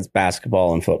black guys, it's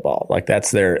basketball and football. Like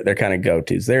that's their kind of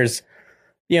go-tos. There's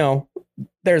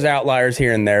outliers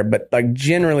here and there, but like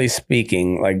generally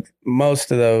speaking, like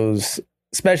most of those,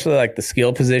 especially like the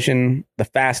skill position, the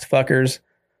fast fuckers,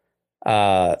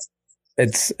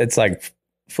 it's like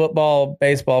football,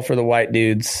 baseball for the white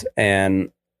dudes,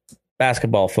 and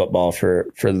basketball, football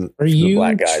for the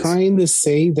black guys. Are you trying to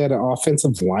say that an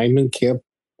offensive lineman can't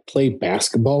play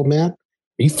basketball, Matt?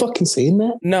 Are you fucking saying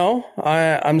that? No,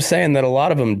 I'm saying that a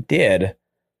lot of them did.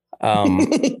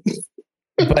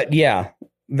 But yeah,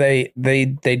 they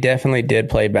definitely did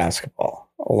play basketball.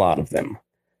 A lot of them.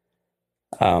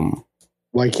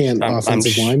 Why can't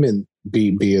offensive linemen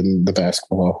be in the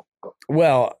basketball?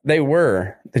 Well, they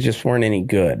just weren't any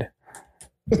good.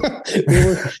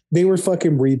 they were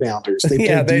fucking rebounders.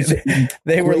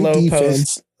 They were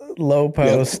low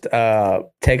post,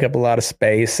 take up a lot of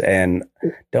space, and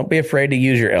don't be afraid to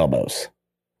use your elbows.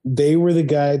 They were the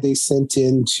guy they sent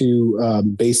in to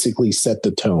basically set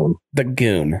the tone. The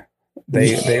goon.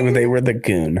 They were the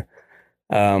goon.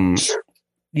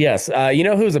 Yes. You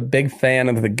know who's a big fan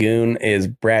of the goon is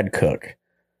Brad Cook.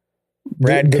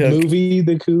 The movie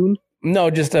The Goon?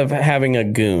 No, just of having a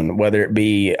goon, whether it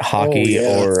be hockey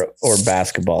or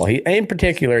basketball. In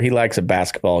particular, he likes a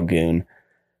basketball goon.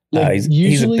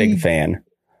 He's a big fan.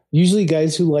 Usually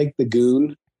guys who like the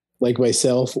goon, like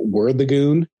myself, were the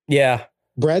goon. Yeah.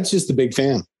 Brad's just a big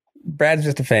fan. Brad's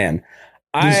just a fan.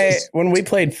 When we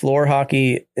played floor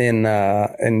hockey in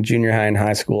junior high and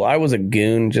high school, I was a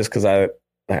goon just because I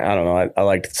don't know. I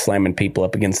liked slamming people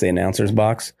up against the announcer's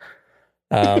box.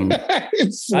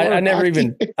 I never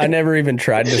even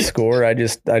tried to score. I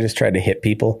just tried to hit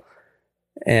people,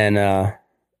 and but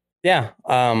I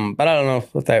don't know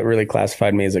if that really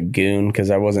classified me as a goon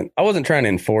because I wasn't trying to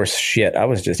enforce shit. I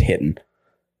was just hitting.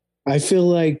 I feel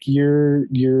like your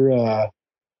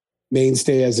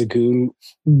mainstay as a goon.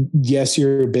 Yes,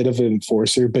 you're a bit of an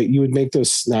enforcer, but you would make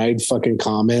those snide fucking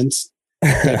comments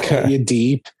that cut you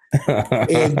deep.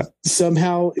 And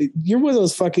somehow you're one of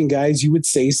those fucking guys. You would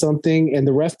say something and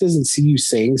the ref doesn't see you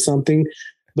saying something,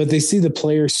 but they see the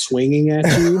player swinging at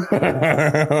you.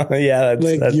 Yeah,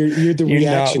 you're the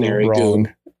reactionary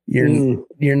goon.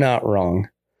 You're not wrong.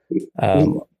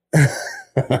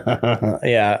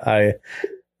 Yeah,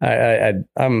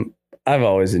 I've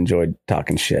always enjoyed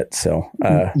talking shit. So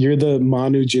you're the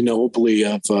Manu Ginobili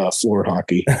of floor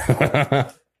hockey.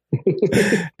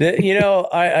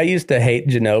 I used to hate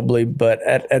Ginobili, but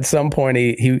at some point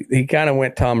he kind of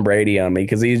went Tom Brady on me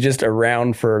because he's just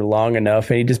around for long enough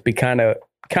and he just kind of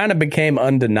became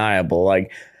undeniable.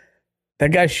 Like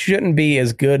that guy shouldn't be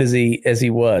as good as he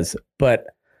was, but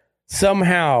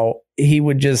somehow he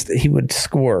would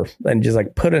score and just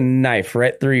like put a knife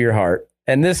right through your heart.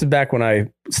 And this is back when I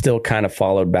still kind of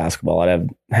followed basketball. I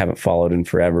haven't followed in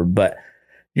forever, but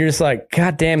you're just like,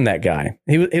 God damn that guy.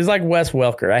 He was like Wes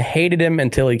Welker. I hated him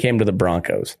until he came to the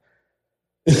Broncos.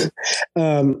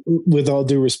 With all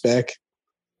due respect,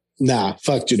 nah,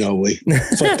 fuck Ginobili.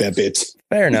 Fuck that bitch.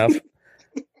 Fair enough.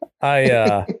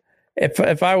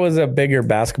 If I was a bigger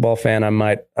basketball fan, I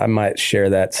might share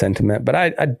that sentiment, but I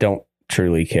don't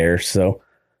truly care. So,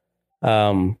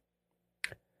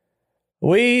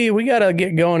 we got to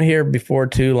get going here before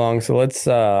too long. So let's,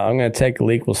 I'm going to take a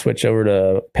leak. We'll switch over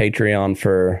to Patreon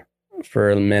for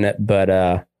a minute, but,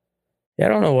 I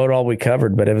don't know what all we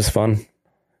covered, but it was fun.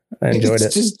 I enjoyed it.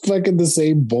 It's just fucking the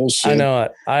same bullshit. I know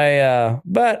it.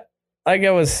 But like I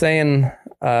was saying,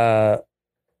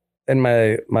 in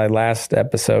my last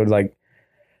episode, like,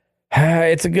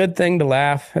 it's a good thing to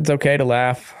laugh. It's okay to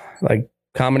laugh. Like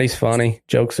comedy's funny.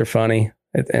 Jokes are funny.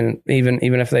 And even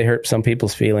if they hurt some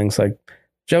people's feelings, like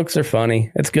jokes are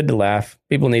funny. It's good to laugh.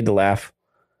 People need to laugh.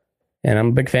 And I'm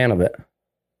a big fan of it.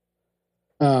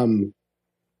 I'm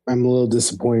a little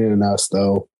disappointed in us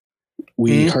though.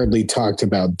 We hardly talked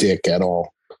about dick at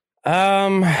all.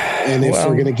 And if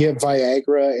we're going to get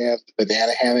Viagra and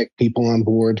banana hammock people on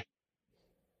board,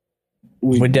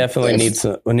 We definitely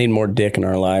need more dick in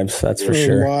our lives. That's for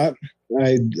sure. A lot.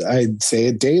 I'd say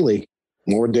it daily.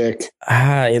 More dick.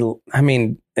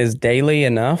 Is daily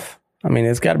enough? I mean,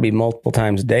 it's got to be multiple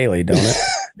times daily, don't it?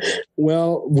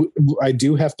 Well, I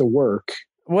do have to work.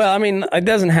 Well, I mean, it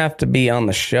doesn't have to be on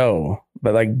the show,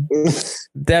 but like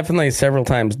definitely several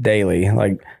times daily.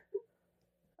 Like,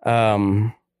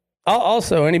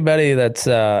 also anybody that's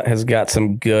has got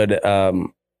some good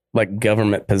like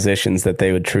government positions that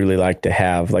they would truly like to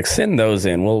have, like send those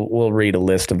in. We'll read a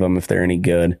list of them if they're any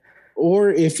good.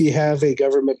 Or if you have a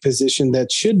government position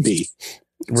that should be,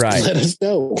 right, let us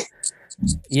know.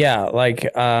 Yeah, like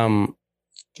can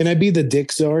I be the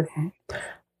dick czar?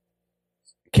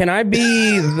 Can I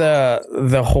be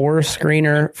the horror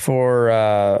screener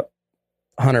for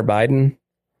Hunter Biden?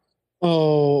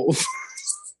 Oh,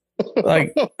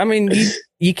 like, I mean,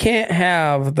 you can't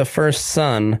have the first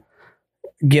son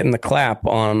getting the clap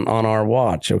on our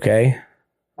watch, okay?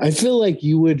 I feel like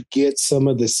you would get some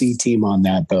of the C team on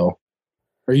that, though.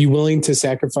 Are you willing to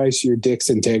sacrifice your dick's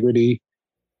integrity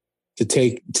to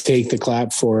take the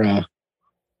clap for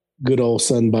good old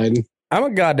son Biden? I'm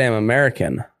a goddamn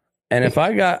American. And if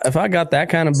I got that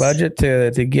kind of budget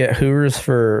to get hoovers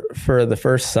for the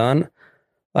first son,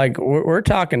 like we're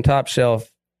talking top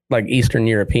shelf, like Eastern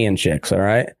European chicks. All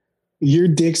right. Your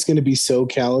dick's going to be so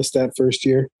callous that first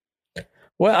year.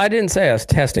 Well, I didn't say I was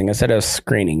testing. I said I was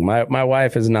screening. My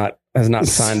wife has not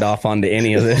signed off onto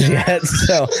any of this yet.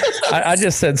 So I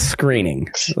just said screening.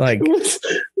 Like,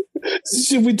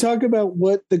 should we talk about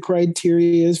what the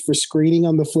criteria is for screening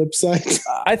on the flip side?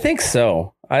 I think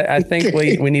so. I think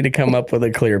we need to come up with a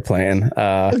clear plan.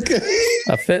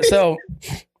 Okay. So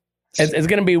it's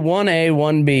going to be 1A,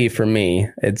 1B for me.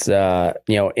 It's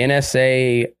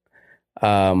NSA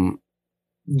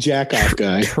jack off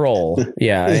guy troll.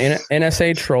 Yeah,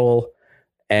 NSA troll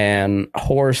and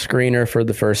horror screener for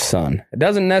the first son. It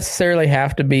doesn't necessarily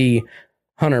have to be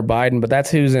Hunter Biden, but that's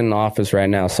who's in office right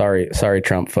now. Sorry,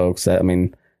 Trump folks. Uncle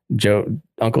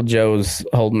Joe's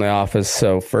holding the office,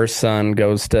 so first son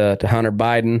goes to Hunter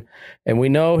Biden, and we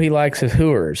know he likes his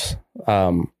hooers.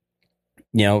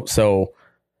 So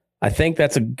I think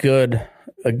that's a good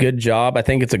job. I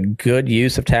think it's a good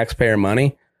use of taxpayer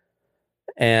money,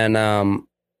 and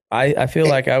I feel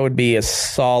like I would be a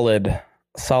solid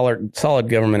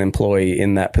government employee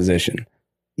in that position.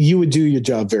 You would do your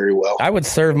job very well. I would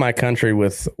serve my country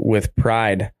with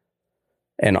pride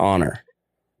and honor.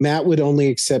 Matt would only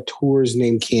accept whores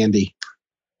named Candy.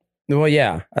 Well,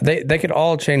 yeah, they could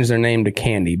all change their name to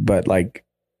Candy, but like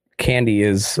Candy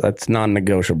that's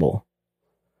non-negotiable.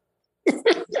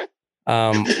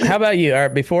 How about you? All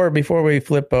right, before we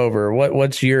flip over,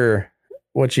 what's your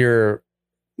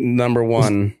number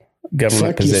one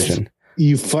government position?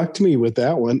 You fucked me with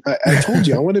that one. I told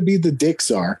you I want to be the dick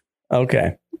czar.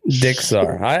 Okay. Dick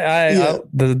czar.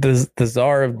 The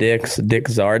czar of dicks, Dick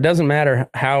czar. It doesn't matter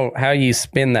how you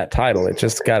spin that title. It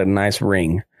just got a nice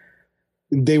ring.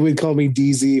 They would call me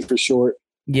DZ for short.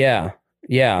 Yeah.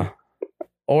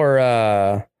 Or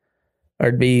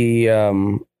it'd be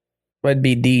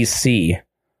DC.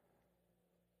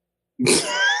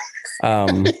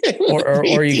 Or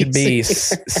you could be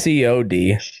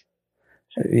COD.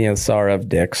 Czar of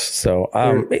dicks. So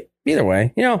either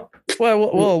way,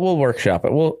 we'll workshop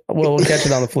it. We'll catch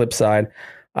it on the flip side.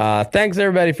 Thanks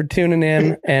everybody for tuning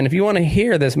in. And if you want to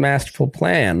hear this masterful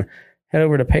plan, head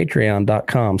over to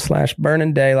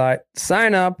patreon.com/burning-daylight,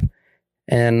 sign up,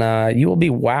 and you will be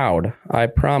wowed. I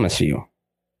promise you.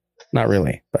 Not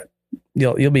really, but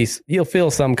you'll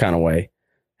feel some kind of way.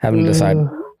 Having to decide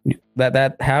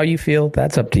that how you feel,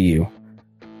 that's up to you.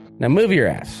 Now move your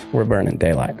ass. We're burning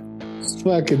daylight.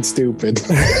 Fucking stupid.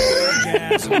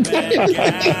 I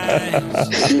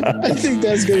think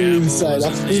that's going to be the side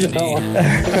off.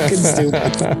 Fucking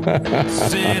stupid.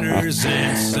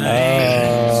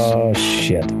 Oh,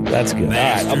 shit. That's good. All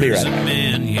right, I'll be right back. All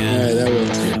right, that will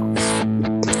too.